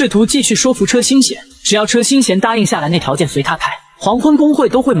试图继续说服车星贤，只要车星贤答应下来，那条件随他开，黄昏工会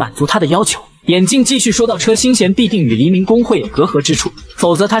都会满足他的要求。眼镜继续说到，车星贤必定与黎明工会有隔阂之处，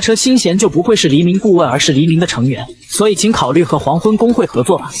否则他车星贤就不会是黎明顾问，而是黎明的成员。所以请考虑和黄昏工会合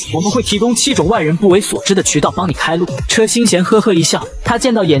作吧，我们会提供7种外人不为所知的渠道帮你开路。车星贤呵呵一笑，他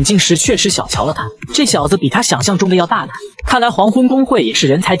见到眼镜时确实小瞧了他，这小子比他想象中的要大胆。看来黄昏工会也是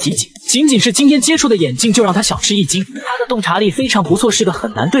人才济济，仅仅是今天接触的眼镜就让他小吃一惊。他的洞察力非常不错，是个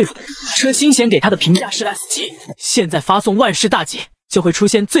很难对付的人。车星贤给他的评价是 S 级。现在发送万事大吉，就会出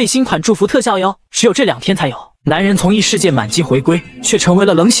现最新款祝福特效哟，只有这2天才有。男人从异世界满级回归，却成为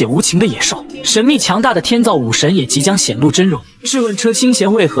了冷血无情的野兽。神秘强大的天造武神也即将显露真容，质问车星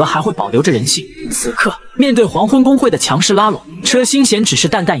贤为何还会保留着人性。此刻，面对黄昏工会的强势拉拢，车星贤只是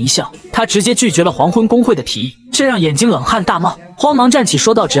淡淡一笑，他直接拒绝了黄昏工会的提议，这让眼睛冷汗大冒，慌忙站起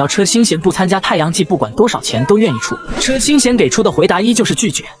说道：“只要车星贤不参加太阳季，不管多少钱都愿意出。”车星贤给出的回答依旧是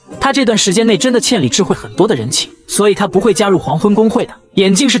拒绝。他这段时间内真的欠李智慧很多的人情，所以他不会加入黄昏工会的。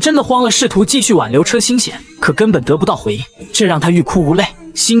眼镜是真的慌了，试图继续挽留车星贤，可根本得不到回应，这让他欲哭无泪，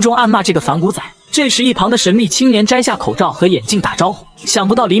心中暗骂这个反骨仔。这时，一旁的神秘青年摘下口罩和眼镜打招呼。想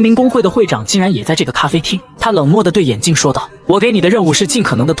不到黎明公会的会长竟然也在这个咖啡厅。他冷漠地对眼镜说道：“我给你的任务是尽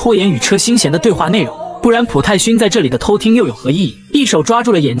可能的拖延与车心贤的对话内容，不然普太勋在这里的偷听又有何意义？”一手抓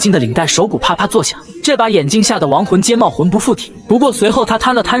住了眼镜的领带，手骨啪啪作响，这把眼镜吓得亡魂皆冒，魂不附体。不过随后他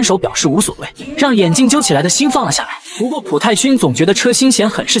摊了摊手，表示无所谓，让眼镜揪起来的心放了下来。不过普太勋总觉得车心贤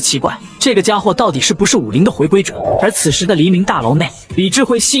很是奇怪，这个家伙到底是不是武林的回归者？而此时的黎明大楼内，李智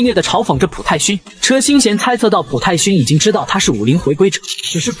慧戏谑地嘲讽着普太勋。车心贤猜测到普太勋已经知道他是武林回归者，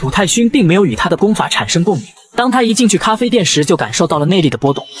只是普太勋并没有与他的功法产生共鸣。当他一进去咖啡店时，就感受到了内力的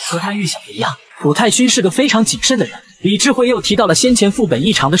波动。和他预想的一样，普太勋是个非常谨慎的人。李智慧又提到了先前副本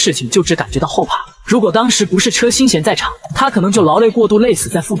异常的事情，就只感觉到后怕。如果当时不是车心贤在场，他可能就劳累过度，累死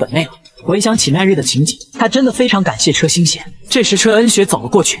在副本内了。回想起那日的情景，他真的非常感谢车心贤。这时车恩雪走了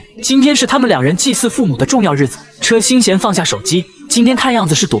过去，今天是他们两人祭祀父母的重要日子。车心贤放下手机，今天看样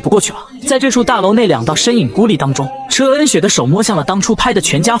子是躲不过去了。在这处大楼内两道身影孤立当中，车恩雪的手摸向了当初拍的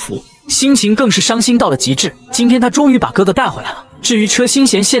全家福，心情更是伤心到了极致。今天他终于把哥哥带回来了。至于车心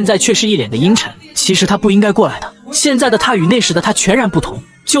贤现在却是一脸的阴沉，其实他不应该过来的。现在的他与那时的他全然不同，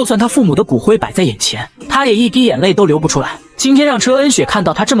就算他父母的骨灰摆在眼前，他也一滴眼泪都流不出来。今天让车恩雪看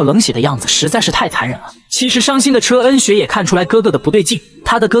到他这么冷血的样子，实在是太残忍了。其实伤心的车恩雪也看出来哥哥的不对劲，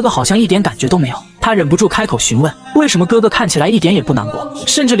他的哥哥好像一点感觉都没有。他忍不住开口询问，为什么哥哥看起来一点也不难过，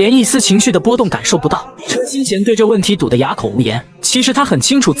甚至连一丝情绪的波动感受不到？车心贤对这问题堵得哑口无言。其实他很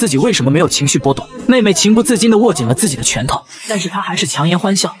清楚自己为什么没有情绪波动。妹妹情不自禁地握紧了自己的拳头，但是他还是强颜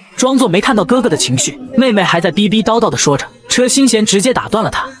欢笑，装作没看到哥哥的情绪。妹妹还在逼逼叨叨地说着，车心贤直接打断了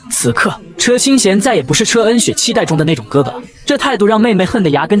他。此刻车心贤再也不是车恩雪期待中的那种哥哥了，这态度让妹妹恨得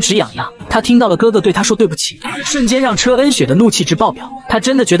牙根直痒痒。她听到了哥哥对她说对不起，瞬间让车恩雪的怒气值爆表。她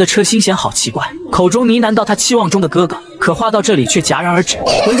真的觉得车心贤好奇怪，口中呢喃到她期望中的哥哥，可话到这里却戛然而止。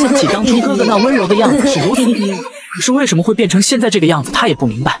回想起当初哥哥那温柔的样子是如此，可是为什么会变成现在这个样子，他也不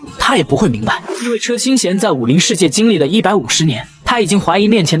明白，他也不会明白。因为车心贤在武林世界经历了150年，他已经怀疑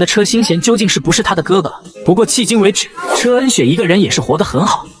面前的车心贤究竟是不是他的哥哥了。不过迄今为止，车恩雪一个人也是活得很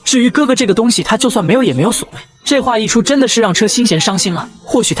好。至于哥哥这个东西，他就算没有也没有所谓。这话一出，真的是让车心贤伤心了。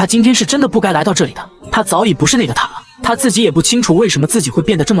或许他今天是真的不该来到这里的，他早已不是那个他了。他自己也不清楚为什么自己会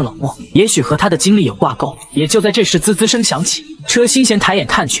变得这么冷漠，也许和他的经历有挂钩。也就在这时，滋滋声响起，车心贤抬眼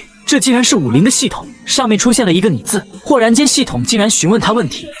看去，这竟然是武林的系统，上面出现了一个你字。豁然间，系统竟然询问他问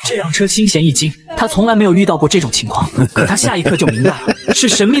题，这让车心贤一惊。他从来没有遇到过这种情况，可他下一刻就明白了，是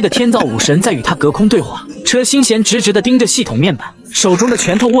神秘的天造武神在与他隔空对话。车心贤直直地盯着系统面板，手中的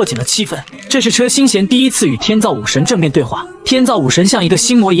拳头握紧了7分。这是车心贤第一次与天造武神正面对话，天造武神像一个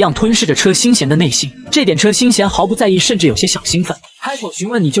心魔一样吞噬着车心贤的内心，这点车心贤毫不在意，甚至有些小兴奋。开口询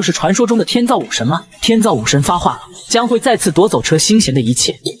问，你就是传说中的天造武神吗？天造武神发话了，将会再次夺走车心贤的一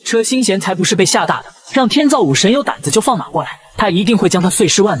切。车心贤才不是被吓大的，让天造武神有胆子就放马过来，他一定会将他碎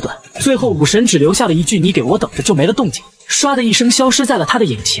尸万段。最后武神只留下了一句，你给我等着，就没了动静，唰的一声消失在了他的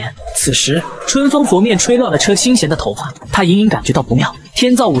眼前。此时春风拂面，吹乱了车心贤的头发，他隐隐感觉到不妙。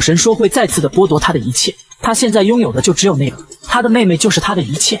天造武神说会再次的剥夺他的一切，他现在拥有的就只有那个，他的妹妹就是他的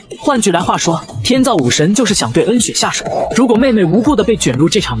一切。换句来话说，天造武神就是想对恩雪下手。如果妹妹无故的被卷入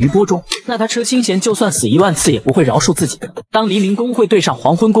这场余波中，那他车心贤就算死1万次也不会饶恕自己的。当黎明公会对上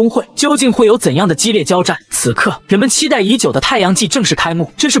黄昏公会，究竟会有怎样的激烈交战？此刻人们期待已久的太阳季正式开幕，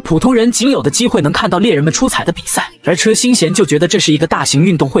这是普通人仅有的机会能看到猎人们出彩的比赛。而车心贤就觉得这是一个大型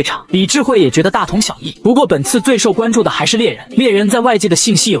运动会场，李智慧也觉得大同小异。不过本次最受关注的还是猎人，猎人在外界的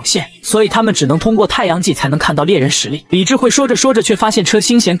信息有限，所以他们只能通过太阳季才能看到猎人实力。李智慧说着说着，却发现车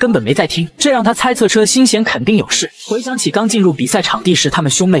心贤根本没在听，这让他猜测车心贤肯定有事。回想起刚进入比赛场地时，他们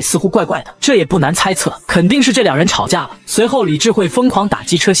兄妹似乎怪怪的，这也不难猜测，肯定是这两人吵架了。随后李智慧疯狂打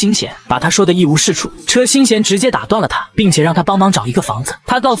击车心贤，把他说的一无是处。车心贤直接打断了他，并且让他帮忙找一个房子。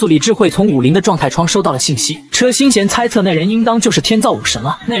他告诉李智慧从武林的状态窗收到了信息，车心贤猜测那人应当就是天造武神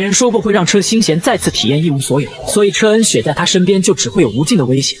了。那人说过会让车心贤再次体验一无所有，所以车恩雪在他身边就只会有无尽的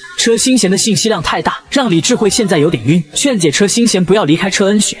危险。车心贤的信息量太大，让李智慧现在有点晕，劝解车心贤不要离开车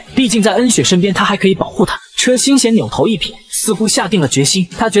恩雪，毕竟在恩雪身边他还可以保护她。车心贤扭头一瞥，似乎下定了决心。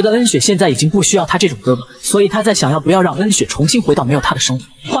他觉得恩雪现在已经不需要他这种哥哥，所以他在想要不要让恩雪重新回到没有他的生活。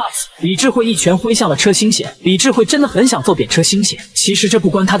话辞，李智慧一拳挥向了车心贤。李智慧真的很想揍扁车心贤，其实这不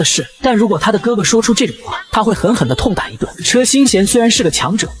关他的事，但如果他的哥哥说出这种话，他会狠狠地痛打一顿。车心贤虽然是个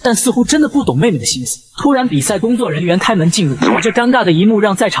强者，但似乎真的不懂妹妹的心思。突然，比赛工作人员开门进入，这尴尬的一幕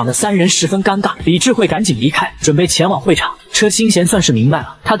让在场的3人十分尴尬。李智慧赶紧离开，准备前往会场。车心贤算是明白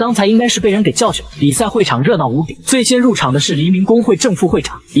了，他刚才应该是被人给教训了。比赛会场热闹无比，最先入场的是黎明公会正副会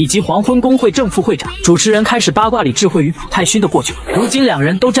长以及黄昏公会正副会长。主持人开始八卦李智慧与朴太勋的过去。如今两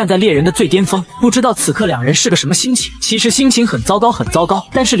人都站在在猎人的最巅峰，不知道此刻两人是个什么心情。其实心情很糟糕，很糟糕，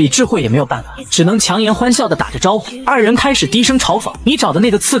但是李智慧也没有办法，只能强颜欢笑的打着招呼。二人开始低声嘲讽：“你找的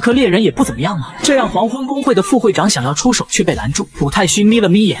那个刺客猎人也不怎么样嘛。”这让黄昏公会的副会长想要出手，却被拦住。朴太勋眯了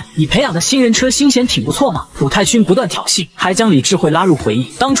眯眼：“你培养的新人车新贤挺不错嘛。”朴太勋不断挑衅，还将李智慧拉入回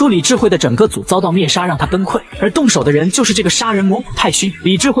忆。当初李智慧的整个组遭到灭杀，让他崩溃，而动手的人就是这个杀人魔朴太勋。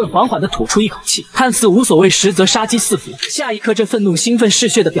李智慧缓缓地吐出一口气，看似无所谓，实则杀机四伏。下一刻，这愤怒、兴奋、嗜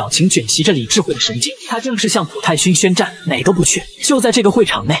血的表情卷袭着李智慧的神经，他正式向朴太勋宣战，哪都不缺。就在这个会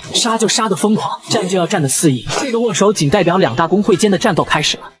场内，杀就杀得疯狂，战就要战得肆意。这个握手仅代表两大公会间的战斗开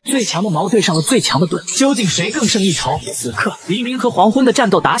始了。最强的矛对上了最强的盾，究竟谁更胜一筹？此刻，黎明和黄昏的战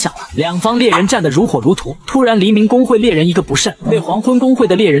斗打响了，两方猎人战得如火如荼。突然，黎明公会猎人一个不慎，被黄昏公会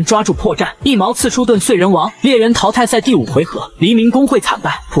的猎人抓住破绽，一矛刺出盾碎人亡。猎人淘汰赛第5回合，黎明公会惨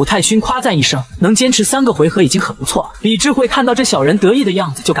败。朴太勋夸赞一声，能坚持3个回合已经很不错了。李智慧看到这小人得意的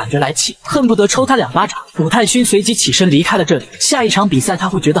样子，就感觉来气，恨不得抽他2巴掌。朴太勋随即起身离开了这里，下一场比赛他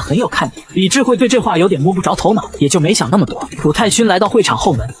会觉得很有看点。李智慧对这话有点摸不着头脑，也就没想那么多。朴太勋来到会场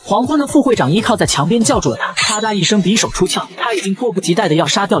后门，黄昏的副会长依靠在墙边叫住了他，啪嗒一声匕首出鞘，他已经迫不及待的要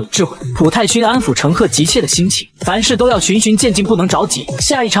杀掉李智慧。朴太勋安抚陈赫急切的心情，凡事都要循序渐进，不能着急。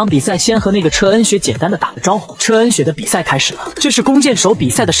下一场比赛先和那个车恩雪简单的打个招呼。车恩雪的比赛开始了，这是弓箭手比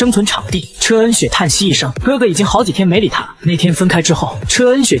赛的生存场地。车恩雪叹息一声，哥哥已经好几天没理他了。那天分开之后，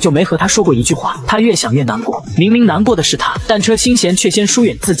车恩雪就没和他说过一句话，他越想越难过。明明难过的是他，但车心贤却先疏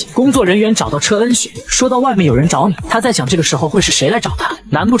远自己。工作人员找到车恩雪，说到外面有人找你。他在想这个时候会是谁来找他？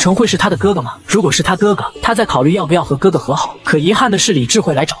难不成会是他的哥哥吗？如果是他哥哥，他在考虑要不要和哥哥和好。可遗憾的是李智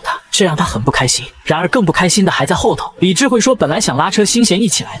慧来找他，这让他很不开心。然而更不开心的还在后头。李智慧说本来想拉车心贤一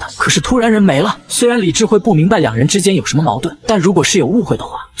起来的，可是突然人没了。虽然李智慧不明白两人之间有什么矛盾，但如果是有误会的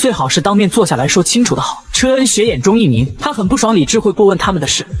话，最好是当面坐下来说清楚的好。车恩雪眼中一明，他很不爽李智慧过问他们的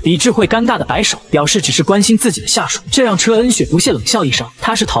事。李智慧尴尬的摆手，表示只是关心自己的下属，这让车恩雪不屑冷笑一声。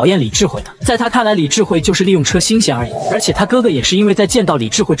他是讨厌李智慧的，在他看来李智慧就是利用车心贤而已，而且他哥哥也是因为在见到李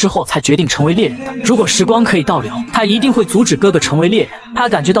智慧之后才决定成为猎人的。如果时光可以倒流，他一定会阻止哥哥成为猎人。他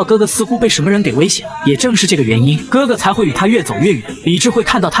感觉到哥哥似乎被什么人给威胁了，也正是这个原因，哥哥才会与他越走越远。李智慧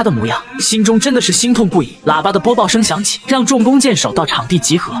看到他的模样，心中真的是心痛不已。喇叭的播报声响起，让众弓箭手到场地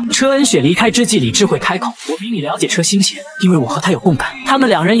集合。车恩雪离开之际，李智慧开口：“我比你了解车心贤，因为我和他有共感，他们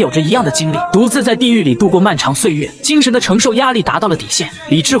两人有着一样的经历，独自在地狱里度过漫长岁月，精神的承受压力达到了底线。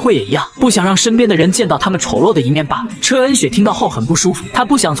李智慧也一样，不想让身边的人见到他们丑陋的一面罢了。”车恩雪听到后很不舒服，她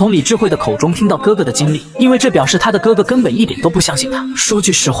不想从李智慧的口中听到哥哥的经历，因为这表示他的哥哥根本一点都不相信他。说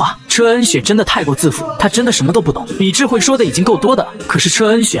句实话，车恩雪真的太过自负，她真的什么都不懂。李智慧说的已经够多的了，可是车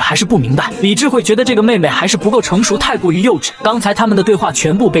恩雪还是不明白。李智慧觉得这个妹妹还是不够成熟，太过于幼稚。刚才他们的对话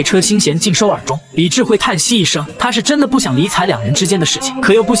全部被车心贤尽收耳中。李智慧叹息一声，她是真的不想理睬两人之间的事情，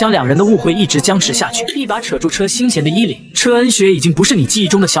可又不想两人的误会一直僵持下去，一把扯住车心贤的衣领。车恩雪已经不是你记忆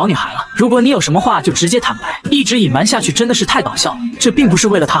中的小女孩了，如果你有什么话就直接坦白，一直隐瞒下去真的是太搞笑了，这并不是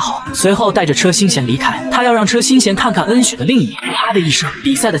为了她好。随后带着车心贤离开，他要让车心贤看看恩雪的另一面。啪的一声，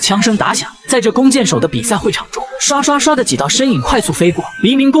比赛的枪声打响，在这弓箭手的比赛会场中，刷刷刷的几道身影快速飞过。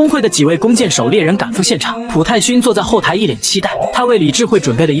黎明公会的几位弓箭手猎人赶赴现场，朴太勋坐在后台一脸期待，他为李智慧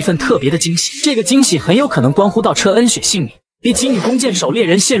准备了一份特别的惊喜，这个惊喜很有可能关乎到车恩雪性命。一起女弓箭手猎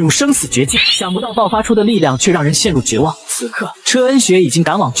人陷入生死绝境，想不到爆发出的力量却让人陷入绝望。此刻，车恩雪已经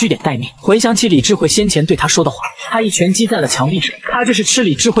赶往据点待命。回想起李智慧先前对他说的话，他一拳击在了墙壁上。他这是吃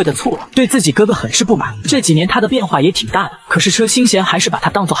李智慧的醋了，对自己哥哥很是不满。这几年他的变化也挺大的，可是车心贤还是把他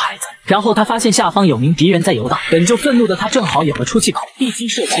当作孩子。然后他发现下方有名敌人在游荡，本就愤怒的他正好有了出气口，一击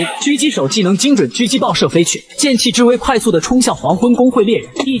射出，狙击手技能精准狙击爆射飞去，剑气之威快速的冲向黄昏公会猎人，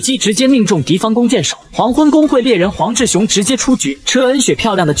一击直接命中敌方弓箭手。黄昏公会猎人黄志雄直接出局，车恩雪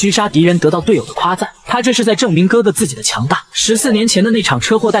漂亮的狙杀敌人，得到队友的夸赞。他这是在证明哥哥自己的强大。14年前的那场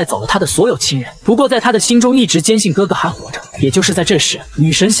车祸带走了他的所有亲人，不过在他的心中一直坚信哥哥还活着。也就是在这时，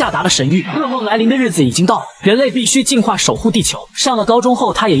女神下达了神谕，噩梦来临的日子已经到了，人类必须进化守护地球。上了高中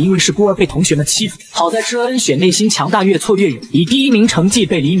后，他也因为是孤儿被同学们欺负，好在车恩雪内心强大，越挫越勇，以第1名成绩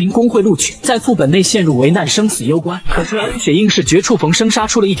被黎明公会录取，在副本内陷入危难，生死攸关。可车恩雪硬是绝处逢生，杀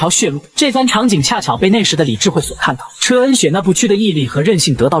出了一条血路。这番场景恰巧被那时的李智慧所看到，车恩雪那不屈的毅力和韧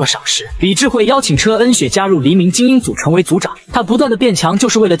性得到了赏识。李智慧邀请车恩雪加入黎明精英组，成为组长。他不断的变强，就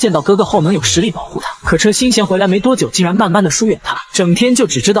是为了见到哥哥后能有实力保护他。可车心贤回来没多久，竟然慢慢的疏远他，整天就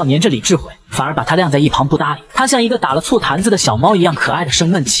只知道黏着李智慧，反而把他晾在一旁不搭理。他像一个打了醋坛子的小猫一样可爱的生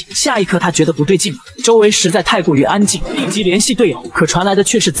闷气。下一刻他觉得不对劲了，周围实在太过于安静，立即联系队友，可传来的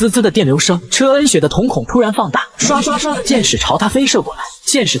却是滋滋的电流声。车恩雪的瞳孔突然放大，刷刷刷的箭矢朝他飞射过来。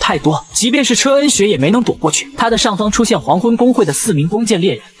箭矢太多，即便是车恩雪也没能躲过去。他的上方出现黄昏工会的4名弓箭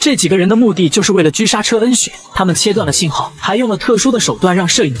猎人，这几个人的目的就是为了狙杀车恩雪。他们切断了信号，还用了特殊的手段让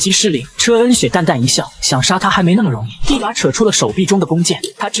摄影机失灵。车恩雪淡淡一笑，想杀他还没那么容易，一把扯出了手臂中的弓箭。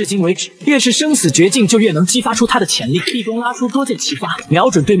他至今为止，越是生死绝境，就越能激发出他的潜力。一弓拉出，多箭齐发，瞄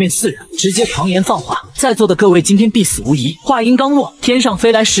准对面4人，直接狂言放话：在座的各位今天必死无疑。话音刚落，天上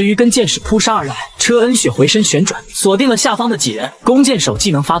飞来10余根箭矢扑杀而来。车恩雪回身旋转，锁定了下方的几人。弓箭手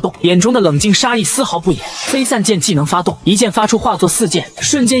技能发动，眼中的冷静杀意丝毫不掩。飞散剑技能发动，一剑发出化作4箭，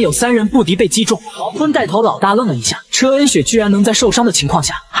瞬间有3人不敌被击中。黄昏带头老大愣了一下，车恩雪居然能在受伤的情况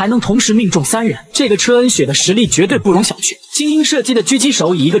下还能同时命中3人，这个车恩雪的实力绝对不容小觑。精英射击的狙击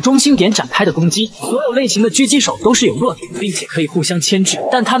手以一个中心点展开的攻击，所有类型的狙击手都是有弱点，并且可以互相牵制，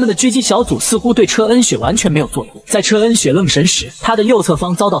但他们的狙击小组似乎对车恩雪完全没有作用。在车恩雪愣神时，他的右侧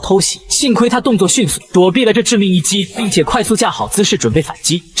方遭到偷袭，幸亏他动作迅速，躲避了这致命一击，并且快速架好姿势准备反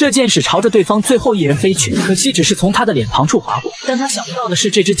击。这箭矢朝着对方最后1人飞去，可惜只是从他的脸庞处划过。但他想不到的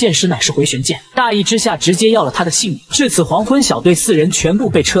是，这支箭矢乃是回旋剑，大意之下直接要了他的性命。至此，黄昏小队4人全部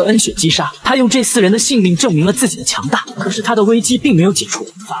被车恩雪击杀。他用这4人的性命证明了自己的强大，可是他的危机并没有解除，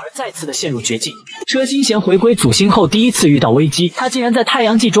反而再次的陷入绝境。车心贤回归祖星后第一次遇到危机，他竟然在太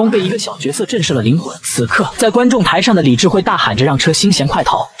阳季中被一个小角色震慑了灵魂。此刻，在观众台上的李智慧大喊着让车心贤快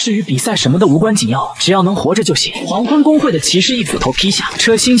逃，至于比赛什么的无关紧要，只要能活着就行。黄昏工会的骑士一斧头劈下，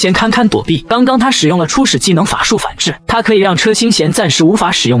车心贤堪堪躲避。刚刚他使用了初始技能法术反制，他可以让车心贤暂时无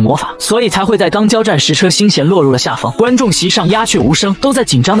法使用魔法，所以才会在刚交战时车心贤落入了下风。观众席上鸦雀无声，都在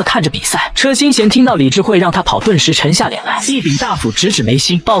紧张的看着比赛。车心贤听到李智慧让他跑，顿时沉下脸来，一柄大斧直指眉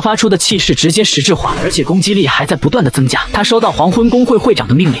心，爆发出的气势直接实质化，而且攻击力还在不断的增加。他收到黄昏工会会长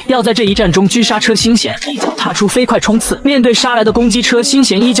的命令，要在这一战中狙杀车心贤，一脚踏出飞快冲刺。面对杀来的攻击，车心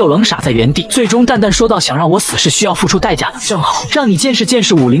贤依旧冷傻在原地，最终淡淡说道：想让我死是需要付出代价的，正好让你见识见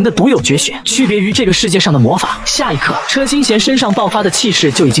识武林的独有绝学，区别于这个世界上的魔法。下一刻，车心贤身上爆发的气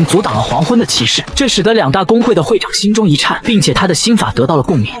势就已经阻挡了黄昏的骑士，这使得2大工会的会长心中一颤，并且他的心法得到了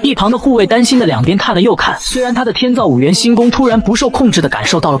共鸣。一旁的护卫担心的两边看了又看，虽然他的天造5元星功突然不受控制的感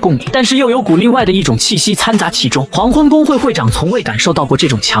受到了共鸣，但是又有股另外的一种气息掺杂其中。黄昏工会会长从未感受到过这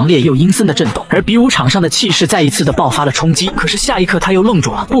种强烈又阴森的震动，而比武场上的气势再一次的爆发了冲击。可是下一刻他又愣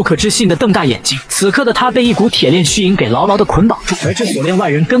住了，不可置信的瞪大眼睛。此刻的他被一股铁链虚影给牢牢的捆绑住，而这锁链外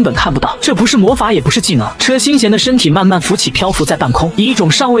人根本看不到，这不是魔法也不是技能。车心贤的身体慢慢浮起，漂浮在半空，以一种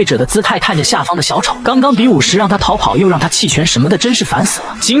上位者的姿态看着下方的小丑。刚刚比武时让他逃跑，又让他弃权什么的，真是烦死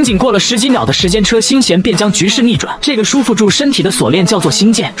了。仅仅过了10几秒的时间，车心贤便将局势逆转。这个束缚住身体的锁链叫做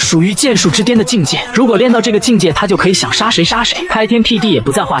心剑，属于剑术之巅的境界。如果练到这个境界，他就可以想杀谁杀谁，开天辟地也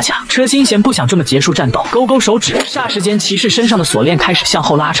不在话下。车心贤不想这么结束战斗，勾勾手指，霎时间骑士身上的锁链开始向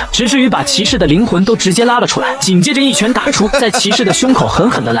后拉扯，直至于把骑士的灵魂都直接拉了出来。紧接着一拳打出，在骑士的胸口狠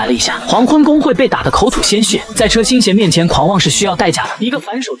狠地来了一下。黄昏工会被打得口吐鲜血，在车心贤面前，狂妄是需要代价的。一个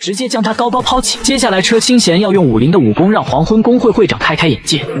反手直接将他高高抛起。接下来，车心贤要用武林的武功让黄昏工会会长开开眼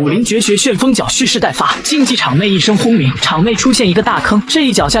界。武林绝学旋风脚蓄势待发，竞技场内一声轰鸣，场内出现一个大坑。这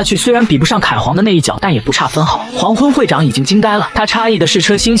一脚下去，虽然比不上凯皇的那一脚，但也不差分毫。黄昏会长已经惊呆了，他诧异的是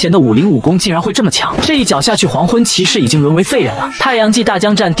车心贤的武林武功竟然会这么强。这一脚下去，黄昏骑士已经沦为废人了。太阳季大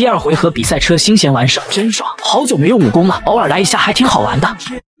江战第2回合比赛，车心贤完胜，真爽！好久没用武功了，偶尔来一下还挺好玩的。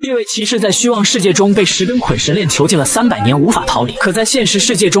这位骑士在虚妄世界中被10根捆神链囚禁了300年，无法逃离。可在现实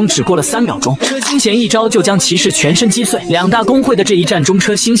世界中，只过了3秒钟，车心贤一招就将骑士全身击碎。2大工会的这一战中，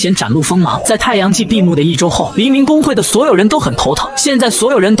车心贤展露锋芒。在太阳季闭幕的1周后，黎明工会的所有人都很头疼。现在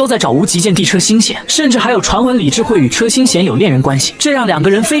所有人都在找无极剑帝车心贤，甚至还有传闻李智慧与车心贤有恋人关系，这让2个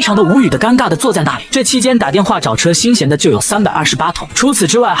人非常的无语的尴尬的坐在那里。这期间打电话找车心贤的就有328通，除此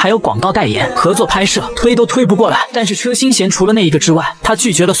之外还有广告代言、合作拍摄，推都推不过来。但是车心贤除了那一个之外，他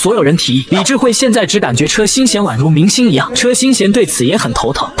拒绝了所有人提议。李智慧现在只感觉车心贤宛如明星一样，车心贤对此也很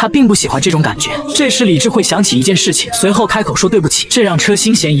头疼，他并不喜欢这种感觉。这时李智慧想起一件事情，随后开口说对不起，这让车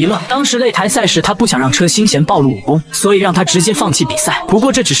心贤一愣。当时擂台赛时他不想让车心贤暴露武功，所以让他直接放弃比赛。不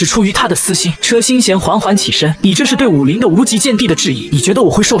过这只是出于他的私心。车心贤缓缓起身，你这是对武林的无极剑帝的质疑，你觉得我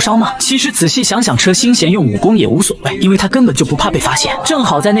会受伤吗？其实仔细想想，车心贤用武功也无所谓，因为他根本就不怕被发现。正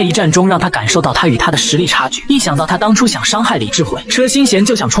好在那一战中让他感受到他与他的实力差距。一想到他当初想伤害李智慧，车心贤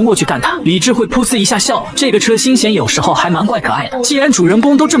就想想冲过去干他。李智慧噗呲一下笑了，这个车心贤有时候还蛮怪可爱的。既然主人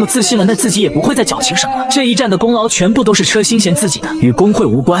公都这么自信了，那自己也不会再矫情什么了。这一战的功劳全部都是车心贤自己的，与工会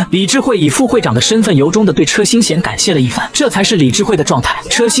无关。李智慧以副会长的身份由衷的对车心贤感谢了一番，这才是李智慧的状态。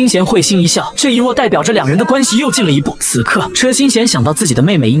车心贤会心一笑，这一握代表着两人的关系又近了一步。此刻，车心贤想到自己的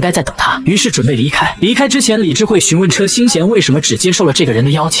妹妹应该在等他，于是准备离开。离开之前，李智慧询问车心贤为什么只接受了这个人的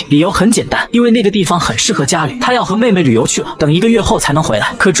邀请，理由很简单，因为那个地方很适合家旅，他要和妹妹旅游去了，等1个月后才能回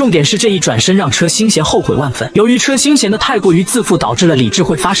来。可重点是这一转身让车心贤后悔万分。由于车心贤的太过于自负，导致了李智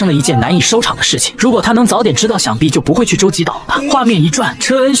慧发生了一件难以收场的事情。如果他能早点知道，想必就不会去洲际岛了。画面一转，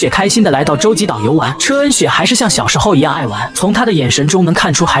车恩雪开心的来到洲际岛游玩。车恩雪还是像小时候一样爱玩，从他的眼神中能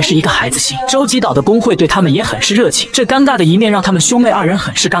看出还是一个孩子心。洲际岛的工会对他们也很是热情，这尴尬的一面让他们兄妹二人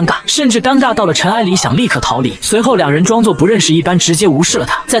很是尴尬，甚至尴尬到了尘埃里，想立刻逃离。随后两人装作不认识一般，直接无视了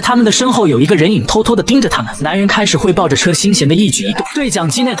他。在他们的身后有一个人影偷偷的盯着他们。男人开始汇报着车心贤的一举一动，对讲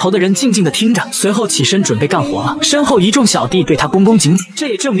机那头的人静静的听着，随后起身准备干活了。身后一众小弟对他恭恭敬敬，这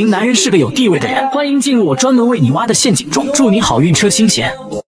也证明男人是个有地位的人。欢迎进入我专门为你挖的陷阱中，祝你好运，车心贤。